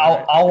you'll be all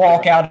right. I'll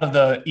walk out of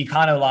the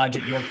Econo Lodge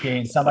at York, PA,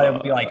 and somebody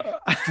will be like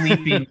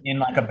sleeping in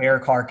like a bear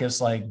carcass,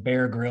 like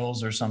Bear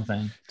Grylls or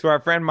something. To our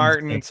friend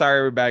Martin,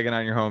 sorry we're bagging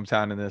on your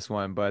hometown in this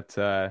one, but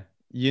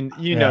you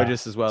know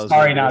just as well as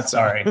sorry, not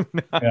sorry.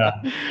 Yeah.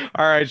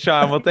 All right,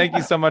 Shaun. Well, thank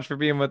you so much for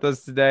being with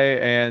us today,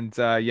 and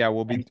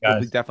we'll be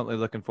definitely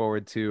looking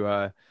forward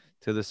to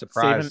the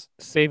surprise.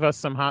 Save us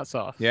some hot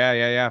sauce.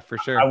 Yeah, for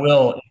sure.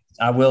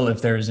 I will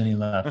if there's any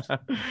left.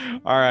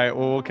 All right.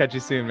 Well, we'll catch you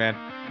soon, man.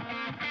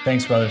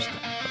 Thanks, brothers.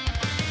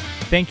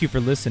 Thank you for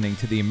listening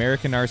to the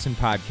American Arson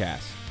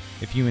Podcast.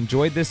 If you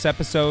enjoyed this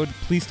episode,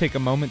 please take a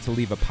moment to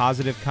leave a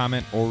positive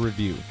comment or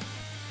review.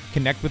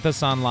 Connect with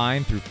us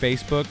online through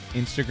Facebook,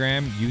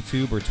 Instagram,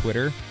 YouTube, or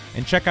Twitter,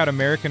 And check out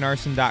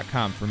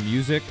AmericanArson.com for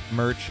music,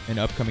 merch, and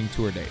upcoming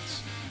tour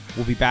dates.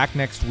 We'll be back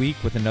next week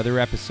with another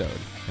episode.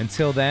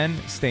 Until then,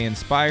 stay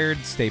inspired,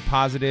 stay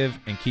positive,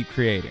 and keep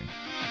creating.